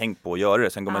man inte har tänkt på att göra det.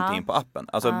 Sen går man inte in på appen.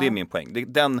 Alltså det är min poäng.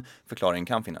 Den förklaringen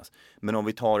kan finnas. Men om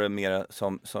vi tar det mer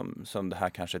som det här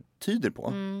kanske tyder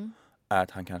på. Är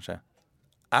att han kanske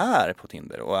är på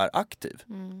Tinder och är aktiv.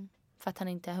 För att han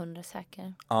inte är 100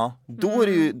 säker. Ja, då är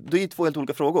det ju 2 helt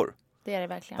olika frågor. Det är det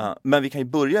verkligen. Ja, men vi kan ju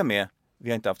börja med, vi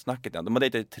har inte haft snacket än. De har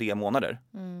dejtat i 3 månader.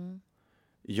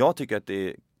 Jag tycker att det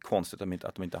är konstigt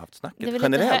att de inte har haft snacket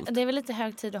generellt. Det är väl lite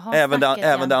hög tid att ha snacket. Även det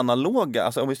igen. Analoga,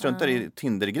 alltså om vi struntar i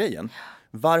Tinder-grejen.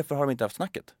 Varför har de inte haft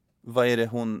snacket? Vad är det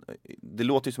det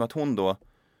låter ju som att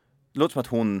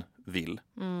hon vill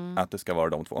att det ska vara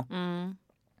de 2.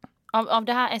 Av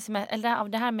det här SMS, eller av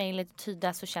det här mejlet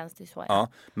tyda så känns det så. Ja,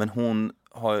 men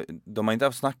de har inte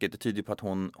haft snacket. Det tyder på att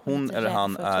hon eller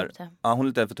han är hon är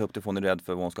lite rädd för att ta upp det, för hon är rädd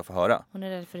för vad hon ska få höra. Hon är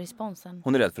rädd för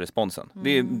responsen.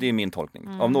 Det är min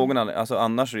tolkning. Av någon alltså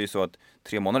annars är det ju så att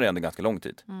 3 månader är ändå ganska lång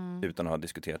tid utan att ha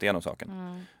diskuterat igenom saken.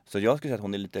 Så jag skulle säga att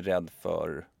hon är lite rädd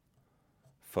för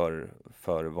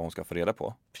vad hon ska få reda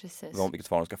på. Precis. Vilket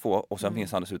svar hon ska få. Och sen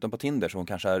finns han dessutom på Tinder, så hon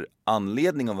kanske har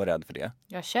anledning att vara rädd för det.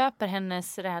 Jag köper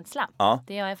hennes rädsla.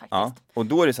 Det gör jag faktiskt. Ja. Och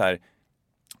då är det så här.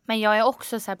 Men jag är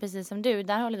också så här, precis som du.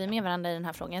 Där håller vi med varandra i den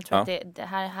här frågan. Jag tror att det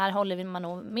här håller man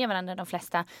nog med varandra de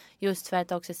flesta. Just för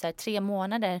att också så här, 3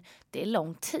 månader, det är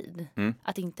lång tid.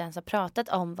 Att inte ens ha pratat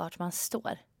om vart man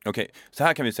står. Okej, så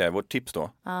här kan vi säga vårt tips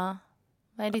då. Ja.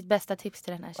 Vad är ditt bästa tips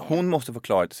till den här tjejen? Hon måste få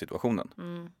klarhet i situationen.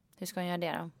 Hur ska hon göra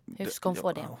det då? Hur ska hon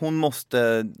få det? Hon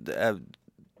måste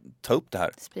ta upp det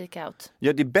här. Speak out.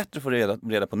 Ja, det är bättre att få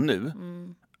reda på nu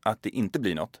att det inte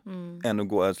blir något än att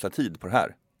gå och ödsla tid på det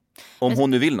här. Om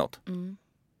hon nu vill något.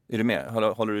 Är du med?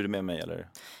 Håller du med mig? Eller?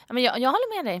 Ja, men jag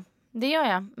håller med dig. Det gör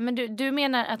jag. Men du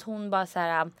menar att hon bara så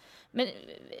här... Men,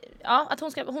 ja, att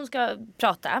hon ska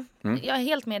prata. Jag är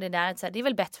helt med dig där. Att så här, det är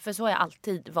väl bättre, för så har jag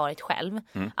alltid varit själv.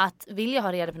 Att vill jag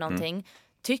ha reda på någonting...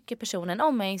 Tycker personen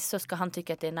om mig, så ska han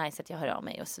tycka att det är nice att jag hör av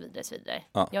mig och så vidare. Så vidare.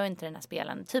 Ja. Jag är inte den här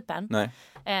spelande typen.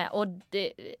 Nej. Och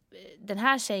den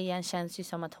här tjejen känns ju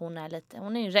som att hon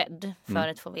är ju rädd för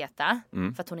att få veta.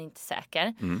 För att hon är inte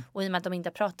säker. Och i och med att de inte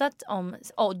har pratat om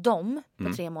dem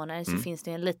på 3 månader så finns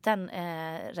det en liten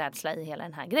rädsla i hela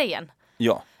den här grejen.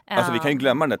 Ja, alltså vi kan ju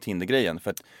glömma den där Tinder-grejen.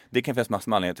 För att det kan finnas massor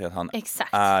med anledningar till att han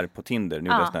är på Tinder. Nu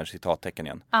är det sådana här citattecken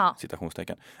igen.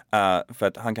 Citationstecken. För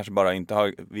att han kanske bara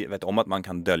inte vet om att man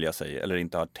kan dölja sig. Eller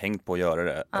inte har tänkt på att göra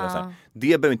det. Eller så här.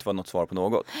 Det behöver inte vara något svar på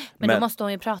något. Men då måste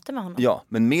hon ju prata med honom. Ja,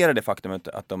 men mer är det faktum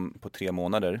att de på 3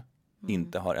 månader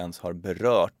inte ens har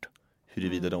berört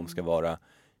huruvida de ska vara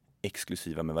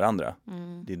exklusiva med varandra.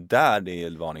 Det är där det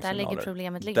är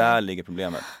varningssignaler. Där ligger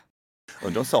problemet.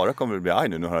 Undrar om Sara kommer att bli arg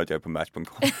nu hör att jag är på Match.com.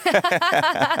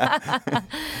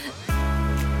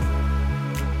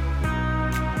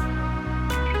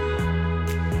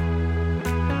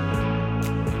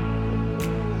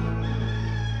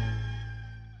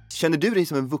 Känner du dig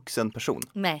som en vuxen person?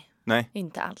 Nej,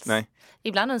 inte alls. Nej.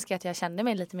 Ibland önskar jag att jag kände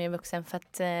mig lite mer vuxen för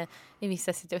att i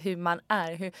vissa situationer hur man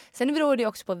är. Sen beror det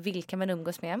också på vilka man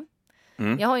umgås med.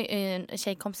 Jag har ju en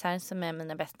tjejkompis här som är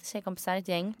mina bästa tjejkompisar, ett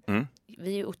gäng.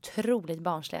 Vi är ju otroligt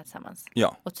barnsliga tillsammans.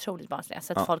 Ja. Otroligt barnsliga.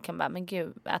 Så att folk kan bara, men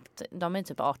gud, att de är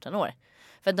typ 18 år.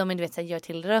 För att de du vet, så här, gör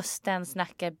till rösten,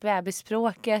 snackar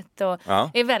bebisspråket och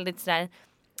är väldigt sådär.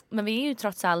 Men vi är ju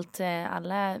trots allt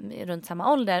alla runt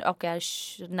samma ålder och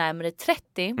är närmare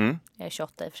 30. Jag är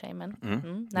 28 i och för sig, men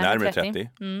närmare 30.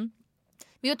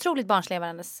 Vi är otroligt barnsliga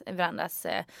varandras.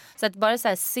 Så att bara så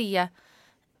här, se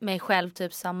mig själv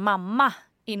typ som mamma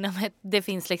inom det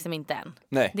finns liksom inte än.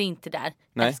 Nej. Det är inte där.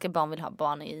 Nej. Jag ska vill ha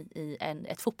barn i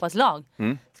ett fotbollslag.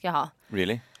 Ska jag ha.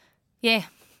 Really? Yeah.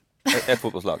 Ett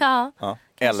fotbollslag? Ja.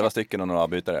 11 stycken och några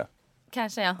avbytare?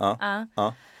 Kanske, ja.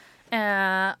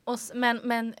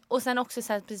 Och sen också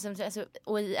så här, precis som, alltså,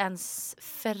 och i ens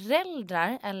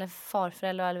föräldrar eller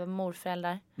farföräldrar eller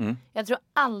morföräldrar. Jag tror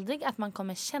aldrig att man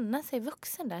kommer känna sig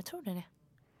vuxen där, tror du det?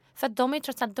 För att de är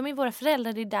trots allt, de är våra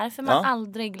föräldrar, det är därför man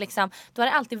aldrig liksom, då har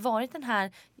det alltid varit den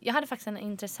här, jag hade faktiskt en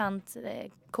intressant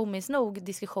komisk nog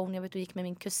diskussion, jag vet du gick med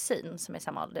min kusin som är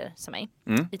samma ålder som mig,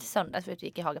 i söndags, vi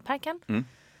gick i Hagaparken.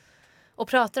 Och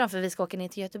pratar om, för vi ska åka ner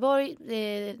till Göteborg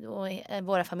och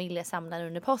våra familjer samlar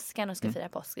under påsken och ska fira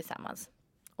påsk tillsammans.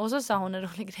 Och så sa hon en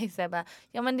rolig grej, så jag bara,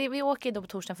 ja men vi åker då på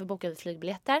torsdagen för att boka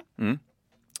flygbiljetter.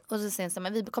 Och så säger hon,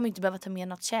 men vi kommer inte behöva ta med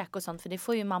något käk och sånt, för det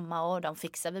får ju mamma och de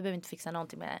fixa, vi behöver inte fixa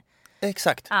någonting med det.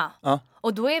 Exakt. Ja.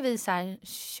 Och då är vi så här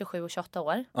 27 och 28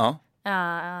 år.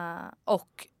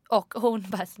 Och hon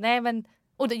bara, nej men,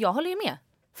 och jag håller ju med.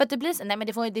 För att det blir så, nej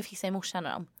men det fixar ju morsan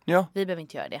och dem. Ja. Vi behöver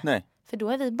inte göra det. Nej. För då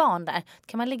är vi barn där.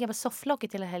 Kan man ligga på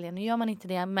sofflocket hela helgen? Nu gör man inte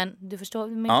det, men du förstår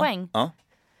min poäng. Ja.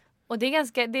 Och det är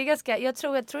ganska, jag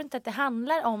tror inte att det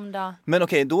handlar om då. Men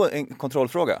okej, då en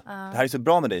kontrollfråga. Det här är så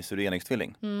bra med dig, så du är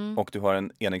enäggstvilling. Och du har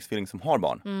en enäggstvilling som har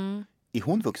barn. Är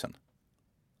hon vuxen?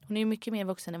 Hon är ju mycket mer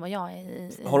vuxen än vad jag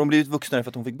är. Har hon blivit vuxnare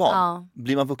för att hon fick barn? Ja.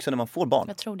 Blir man vuxen när man får barn?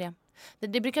 Jag tror det.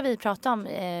 Det brukar vi prata om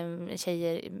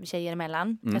tjejer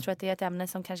emellan. Jag tror att det är ett ämne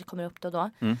som kanske kommer upp då och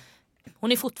då.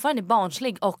 Hon är fortfarande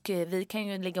barnslig och vi kan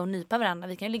ju ligga och nypa varandra.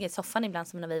 Vi kan ju ligga i soffan ibland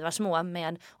som när vi var små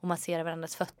med och massera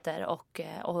varandras fötter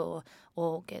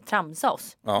och tramsa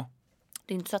oss. Ja.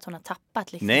 Det är inte så att hon har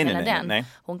tappat liksom nej.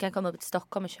 Hon kan komma upp till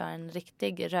Stockholm och köra en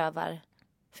riktig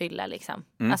rövarfylla liksom.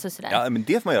 Alltså sådär. Ja, men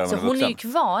det får man göra så med hon är ju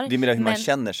kvar. Det är mer hur man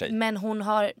känner sig. Men hon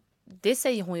har, det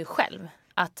säger hon ju själv,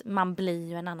 att man blir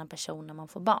ju en annan person när man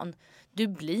får barn. Du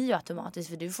blir ju automatiskt,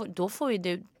 för då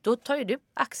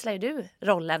axlar ju du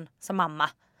rollen som mamma.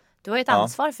 Du har ju ett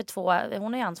ansvar för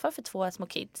hon har ju ansvar för 2 små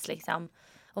kids liksom.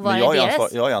 Och men jag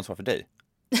har ansvar för dig.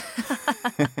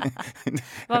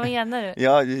 Vad menar du?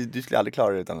 Ja, du skulle aldrig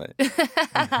klara det utan mig.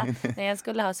 Nej, jag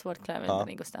skulle ha svårt att klara mig utan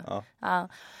dig, Gustav. Ja.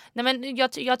 Nej, men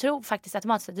jag tror faktiskt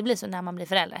automatiskt att det blir så när man blir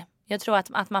förälder. Jag tror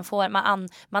att man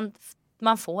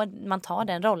tar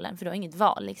den rollen, för du har inget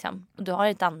val liksom. Och du har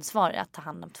ett ansvar att ta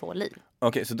hand om 2 liv.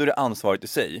 Okej, så då är det ansvaret i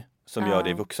sig som gör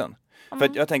dig vuxen. För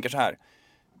att jag tänker så här.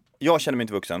 Jag känner mig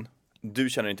inte vuxen. Du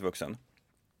känner dig inte vuxen.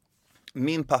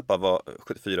 Min pappa var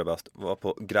 74 bast, var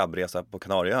på grabbresa på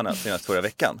Kanarieöarna senast förra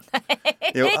veckan.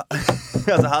 Jo,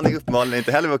 alltså han är uppenbarligen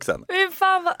inte heller vuxen. Men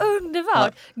fan vad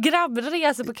underbart.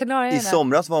 Grabbresa på Kanarieöarna. I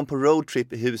somras var han på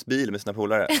roadtrip i husbil med sina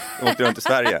polare. De åkte runt i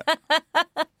Sverige.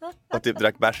 Och typ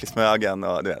drack bärs i Smögen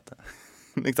och du vet.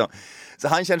 Liksom. Så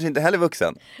han känner sig inte heller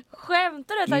vuxen.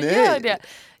 Skämtar du att han gör det?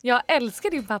 Jag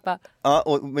älskar din pappa. Ja,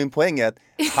 och min poäng är att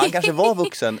han kanske var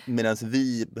vuxen medan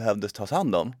vi behövde tas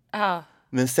hand om. Ja.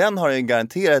 Men sen har han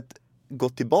garanterat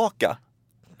gått tillbaka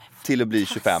till att bli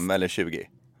 25 eller 20.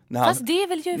 Fast det är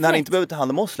väl ju när han inte behöver ta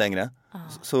hand om oss längre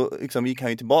så liksom, gick han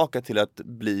ju tillbaka till att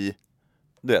bli,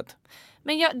 du vet.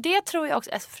 Men det tror jag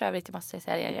också, alltså för övrigt måste jag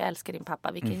säga, jag älskar din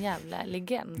pappa, vilken jävla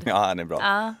legend. Ja, han är bra.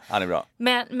 Han är bra.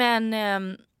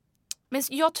 Men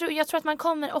jag tror att man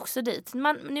kommer också dit.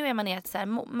 Nu är man i ett så här,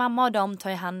 mamma och de tar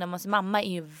ju hand om oss. Mamma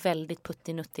är ju väldigt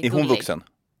puttinuttig. Är hon vuxen?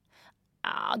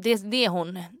 Ja, det är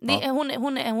hon.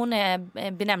 Hon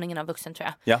är benämningen av vuxen, tror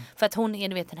jag. Ja. För att hon är,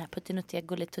 du vet, den här puttinuttiga,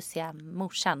 gullitussiga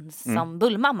morsan som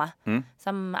bullmamma.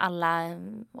 Som alla,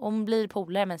 hon blir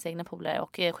polare med sina egna polare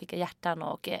och skickar hjärtan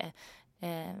och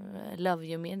love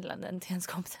you-meddelanden till ens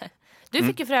kompisar. Du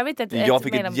fick ju för övrigt jag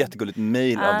fick ett jättegulligt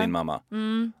mail av din mamma.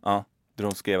 Ja. Där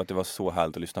de skrev att det var så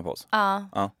härligt att lyssna på oss.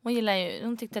 Ja.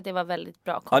 Hon tyckte att det var väldigt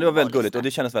bra. Ja, det var väldigt gulligt och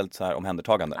det kändes väldigt så här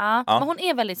omhändertagande. Ja, men hon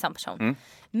är väldigt sann person.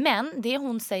 Men det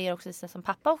hon säger också, som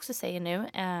pappa också säger nu,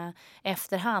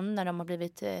 efterhand när de har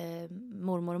blivit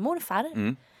mormor och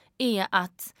morfar, är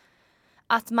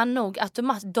att man nog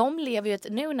de lever ju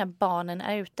nu när barnen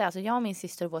är ute. Alltså jag och min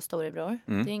syster och vår storebror.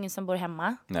 Det är ingen som bor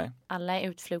hemma. Nej. Alla är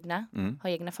utflugna, har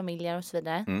egna familjer och så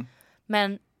vidare.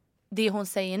 Men det hon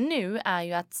säger nu är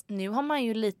ju att nu har man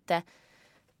ju lite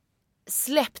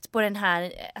släppt på den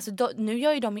här, alltså nu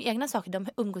gör ju de egna saker. De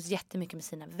umgås jättemycket med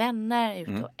sina vänner,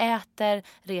 ute och äter,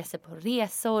 reser på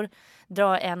resor,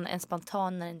 drar en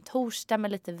spontan en torsdag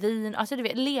med lite vin. Alltså du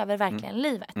vet, lever verkligen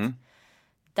livet.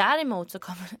 Däremot så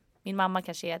kommer min mamma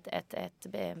kanske är ett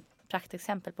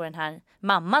praktexempel på den här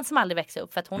mamman som aldrig växer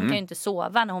upp. För att hon kan ju inte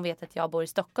sova när hon vet att jag bor i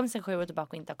Stockholm sedan 7 år tillbaka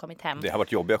och inte har kommit hem. Det har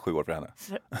varit jobbiga 7 år för henne.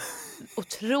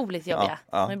 Otroligt jobbiga.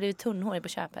 Hon har blivit tunnhårig på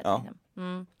köpet. Ja.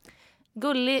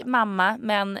 Gullig mamma,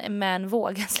 men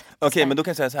våga släppa. Okej, men då kan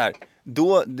jag säga så här.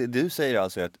 Du säger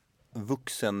alltså att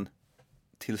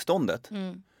vuxentillståndet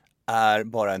är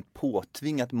bara en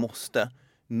påtvingat måste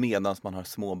medan man har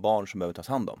små barn som behöver tas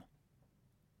hand om.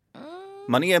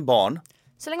 Man är barn.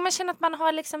 Så länge man känner att man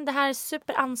har liksom det här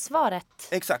superansvaret.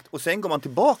 Exakt, och sen går man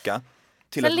tillbaka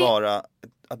till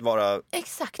att vara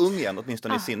ung igen,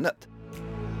 åtminstone i sinnet.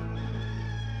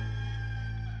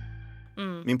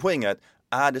 Min poäng är att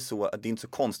är det så att det är inte så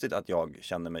konstigt att jag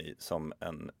känner mig som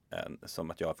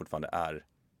att jag fortfarande är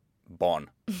barn.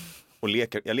 Och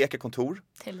jag leker kontor.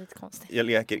 Det är lite konstigt. Jag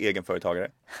leker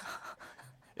egenföretagare.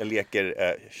 Jag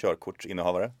leker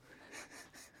körkortsinnehavare.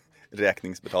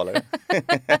 Räkningsbetalare.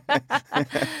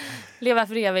 Leva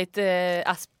för evigt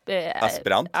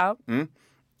aspirant. Ja.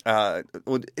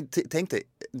 Och tänk dig,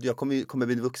 jag kommer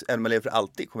bli vuxen, även om jag lever för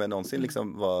alltid, kommer jag någonsin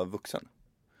liksom vara vuxen.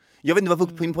 Jag vet inte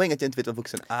vad min poäng är att jag inte vet vad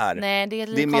vuxen är. Nej, det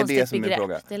är mer det som är min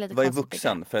fråga. Vad är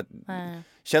vuxen? För att,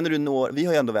 känner du vi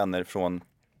har ju ändå vänner från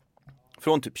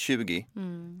typ 20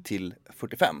 till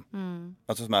 45.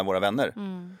 Alltså som är våra vänner.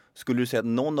 Skulle du säga att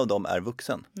någon av dem är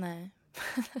vuxen? Nej,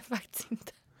 faktiskt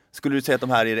inte. Skulle du säga att de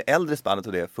här i det äldre spannet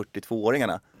och det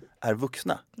 42-åringarna är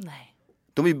vuxna? Nej.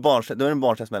 De är den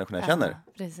barnsämsta människorna jag känner.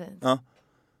 Precis. Ja.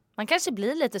 Man kanske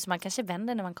blir lite så, man kanske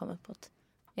vänder när man kommer uppåt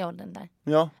i åldern där.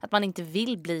 Ja. Att man inte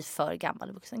vill bli för gammal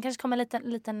och vuxen. Kanske kommer en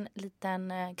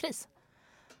liten kris.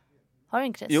 Har du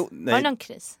en kris? Jo, nej. Har du någon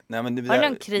kris? Nej, men har du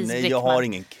någon kris, nej, Brickman? Jag har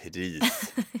ingen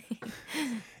kris.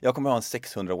 Jag kommer ha en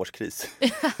 600-årskris.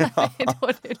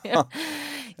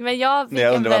 Men jag när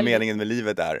jag undrar vad meningen med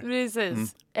livet är.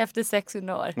 Precis, efter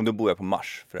 600 år. Och då bor jag på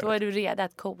Mars. Då är du redo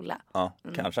att coola. Ja,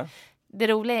 kanske. Det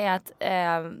roliga är att,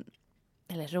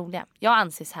 eller roliga, jag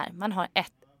anser så här. Man har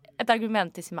ett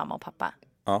argument till sin mamma och pappa.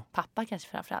 Ja. Pappa kanske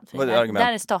framförallt. För vad är argument?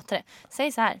 där är statare.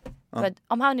 Säg så här. För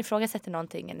om han ifrågasätter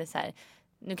någonting eller så här.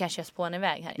 Nu kanske jag spånar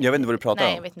iväg här. Jag vet inte vad du pratar om.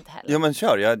 Nej, jag vet inte heller. Ja, men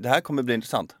kör. Det här kommer bli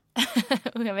intressant.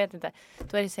 Jag vet inte.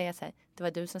 Då är det att säga så här. Det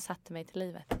var du som satte mig till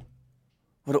livet.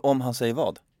 Vadå, om han säger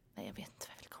vad? Nej, jag vet inte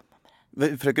vad jag vill komma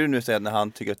med det. Försöker du nu säga när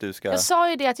han tycker att du ska... Jag sa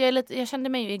ju det att jag kände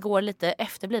mig igår lite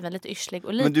efterbliven, lite yrslig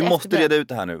och lite men du måste reda ut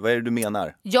det här nu. Vad är det du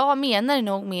menar? Jag menar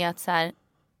nog med att så här.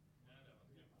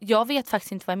 Jag vet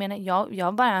faktiskt inte vad jag menar.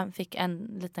 Jag bara fick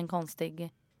en liten konstig...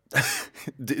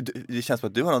 det känns som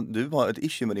att du har ett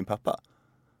issue med din pappa.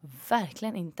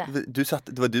 Verkligen inte.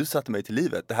 Det var du som satte mig till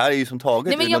livet. Det här är ju som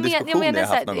taget i någon diskussion jag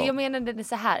haft någon gång. Jag menade det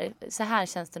så här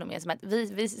känns det nog mer som att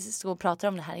vi stod och pratade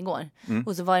om det här igår.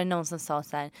 Och så var det någon som sa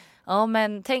så här. Ja,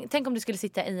 men tänk om du skulle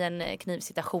sitta i en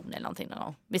knivsituation eller någonting någon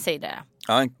gång. Vi säger det.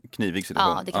 Ja, en knivig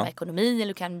situation. Ja, det kan vara ekonomi eller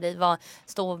du kan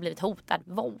stå och blivit hotad.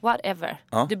 Whatever.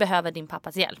 Ja. Du behöver din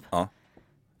pappas hjälp. Ja.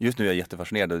 Just nu är jag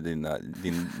jättefascinerad av dina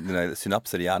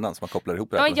synapser i hjärnan som man kopplar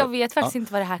ihop det här. Ja, jag vet faktiskt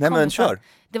inte vad det här kommer. Nej, men kör.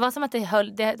 Det var som att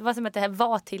det här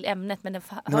var till ämnet, men det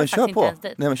hör faktiskt inte ens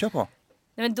dit. Nej, men kör på.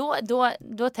 Nej, men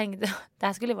då tänkte jag, det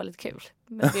här skulle vara lite kul.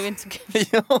 Men det är inte så kul.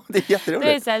 Ja, det är jätteroligt.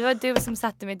 Det är så här, det var du som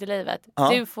satte mig till livet. Ja.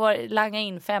 Du får langa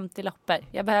in 50 loppor.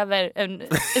 Jag behöver en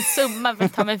summa för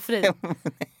att ta mig fri.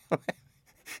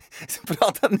 Så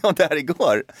pratade ni om det här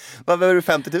igår. Vad behöver du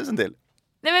 50 000 till?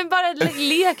 Nej, men bara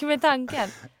lek med tanken.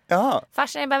 Ja.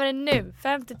 Farsan, jag behöver det nu.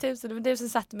 50 000, det var du som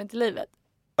satte mig till livet.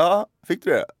 Ja, fick du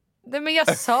det? Nej, men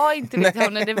jag sa inte det till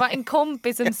honom. Det var en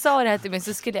kompis som sa det här till mig.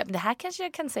 Så skulle det här kanske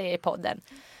jag kan säga i podden.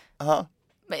 Ja.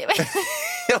 Men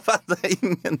jag fattar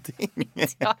ingenting.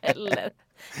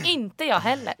 Inte jag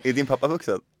heller. Är din pappa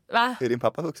vuxen? Va? Är din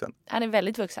pappa vuxen? Han är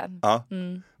väldigt vuxen. Ja.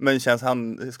 Men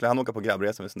skulle han åka på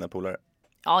grabbresa med sina polare?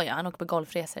 Ja, han åker på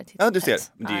golfresor. Ja, du ser.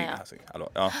 Det är, alltså, hallå,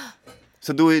 ja.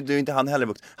 Så då är inte han heller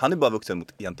vuxen. Han är bara vuxen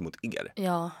gentemot er.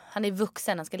 Ja, han är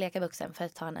vuxen. Han ska leka vuxen för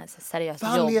att ta en seriöst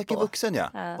jobb. Han leker vuxen,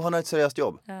 ja. Och han har ett seriöst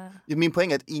jobb. Min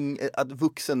poäng är att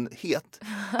vuxenhet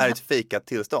är ett fejkat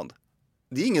tillstånd.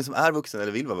 Det är ingen som är vuxen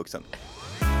eller vill vara vuxen.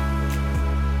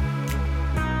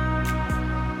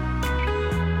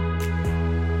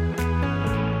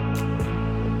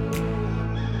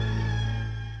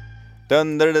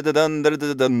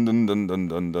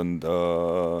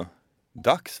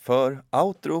 Dags för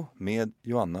outro med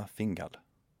Joanna Fingal.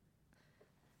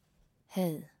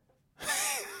 Hej.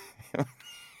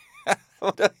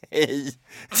 Vadå hej?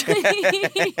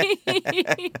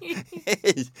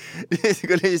 Hej. Du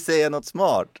skulle ju säga något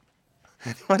smart.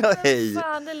 Vadå hej?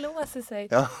 Fan, det låser sig.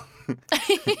 Ja.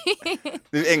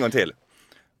 En gång till.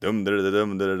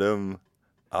 Dum.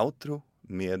 Outro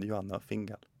med Joanna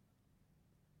Fingal.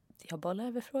 Jag bollar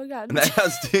över frågan. Nej,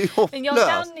 alltså du är hopplös. Men jag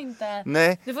kan inte.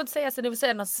 Nej. Du får inte säga så, du får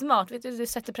säga något smart. Vet du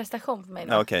sätter prestation på mig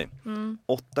nu. Okej.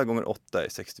 8 gånger 8 är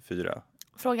 64.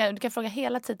 Du kan fråga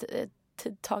hela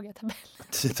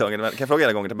tidtagartabellen. Kan jag fråga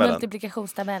hela gånger tabellen?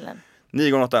 Multiplikationstabellen.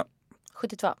 9 gånger 8.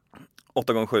 72.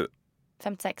 8 gånger 7.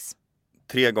 56.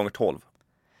 3 gånger 12.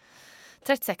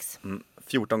 36.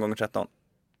 14 gånger 13.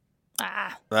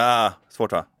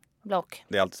 Svårt va? Block.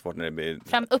 Det är alltid svårt när det blir...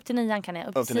 Upp till 9 kan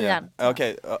jag. Upp till 10.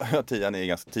 Okej, 10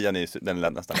 är den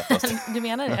är nästan lättast. Du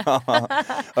menar det?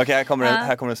 Okej, här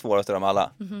kommer den svåraste av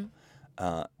alla.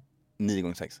 9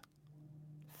 gånger 6.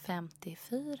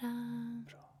 54.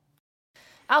 Bra.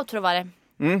 Outro var det.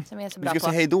 Som är så bra vi ska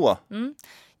på. säga hej då.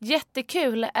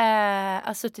 Jättekul att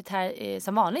ha suttit här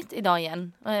som vanligt idag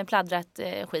igen. Och pladdrat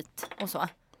skit och så.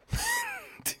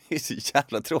 Det är så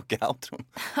jävla tråkiga outron.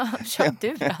 Kör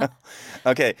du då.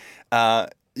 Okej,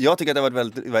 jag tycker att det har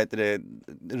varit väldigt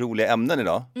roliga ämnen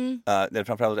idag. Det är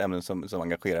framförallt ämnen som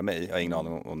engagerar mig. Jag har ingen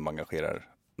aning om de engagerar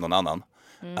någon annan.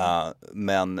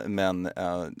 Men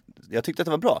jag tyckte att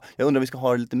det var bra. Jag undrar om vi ska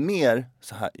ha lite mer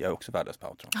så här. Jag är också värdelös på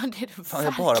outron. Ja, det är du. Fan,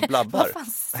 jag bara blabbar.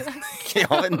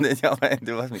 Jag vet inte,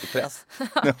 det var så mycket press.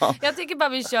 Ja. Jag tycker bara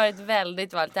vi kör ett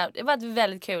väldigt vanligt. Det var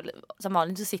väldigt kul som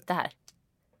vanligt att sitta här.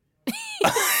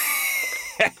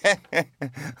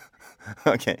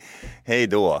 Okej, hej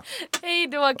då. Hej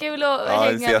då, kul att hänga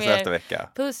med. Vi ses nästa vecka.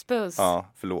 Puss. Ja,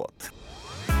 förlåt.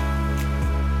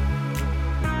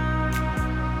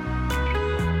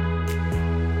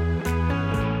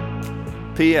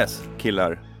 PS,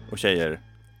 killar och tjejer.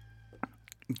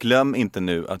 Glöm inte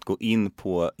nu att gå in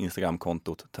på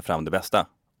Instagramkontot Ta fram det bästa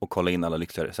och kolla in alla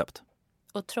lyxiga recept.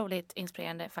 Otroligt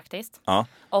inspirerande faktiskt. Ja.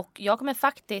 Och jag kommer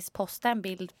faktiskt posta en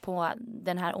bild på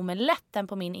den här omeletten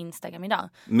på min Instagram idag.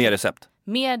 Med recept?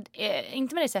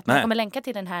 Inte med recept, men jag kommer länka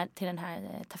till den här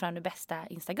Ta fram det bästa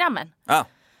Instagrammen.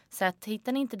 Så att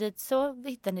hittar ni inte dit så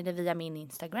hittar ni det via min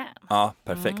Instagram. Ja,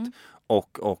 perfekt.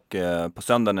 Och på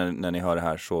söndag när ni hör det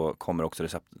här så kommer också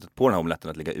receptet på den här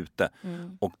omeletten att ligga ute.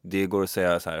 Och det går att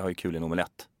säga så här, jag har ju kul i en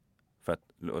omelett. För att,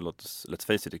 let's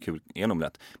face it, det är kul i en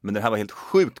omelett. Men det här var helt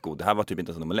sjukt god. Det här var typ inte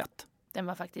ens en omelett. Den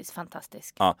var faktiskt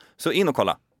fantastisk. Ja, så in och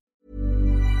kolla.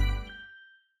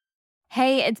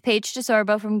 Hey, it's Paige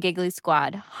DeSorbo from Giggly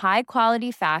Squad. High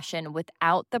quality fashion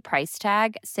without the price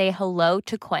tag. Say hello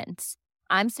to Quince.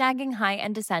 I'm snagging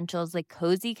high-end essentials like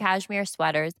cozy cashmere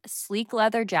sweaters, sleek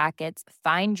leather jackets,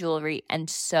 fine jewelry, and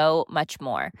so much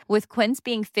more. With Quince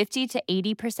being 50 to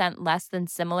 80% less than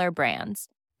similar brands.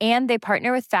 And they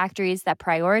partner with factories that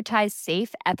prioritize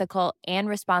safe, ethical, and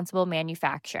responsible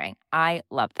manufacturing. I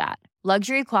love that.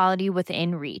 Luxury quality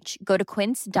within reach. Go to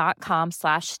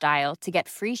quince.com/style to get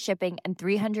free shipping and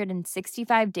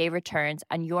 365-day returns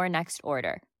on your next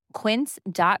order.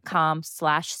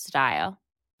 Quince.com/style.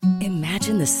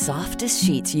 Imagine the softest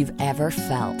sheets you've ever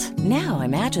felt. Now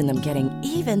imagine them getting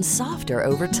even softer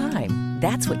over time.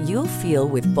 That's what you'll feel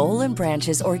with Boll &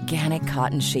 Branch's organic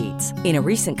cotton sheets. In a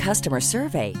recent customer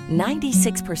survey,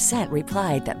 96%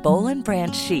 replied that Boll &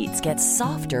 Branch sheets get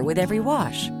softer with every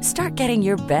wash. Start getting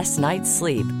your best night's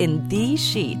sleep in these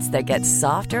sheets that get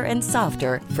softer and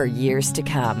softer for years to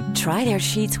come. Try their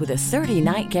sheets with a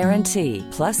 30-night guarantee.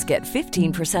 Plus, get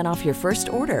 15% off your first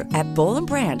order at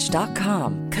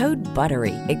bollandbranch.com. Code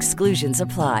BUTTERY. Exclusions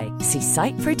apply. See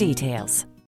site for details.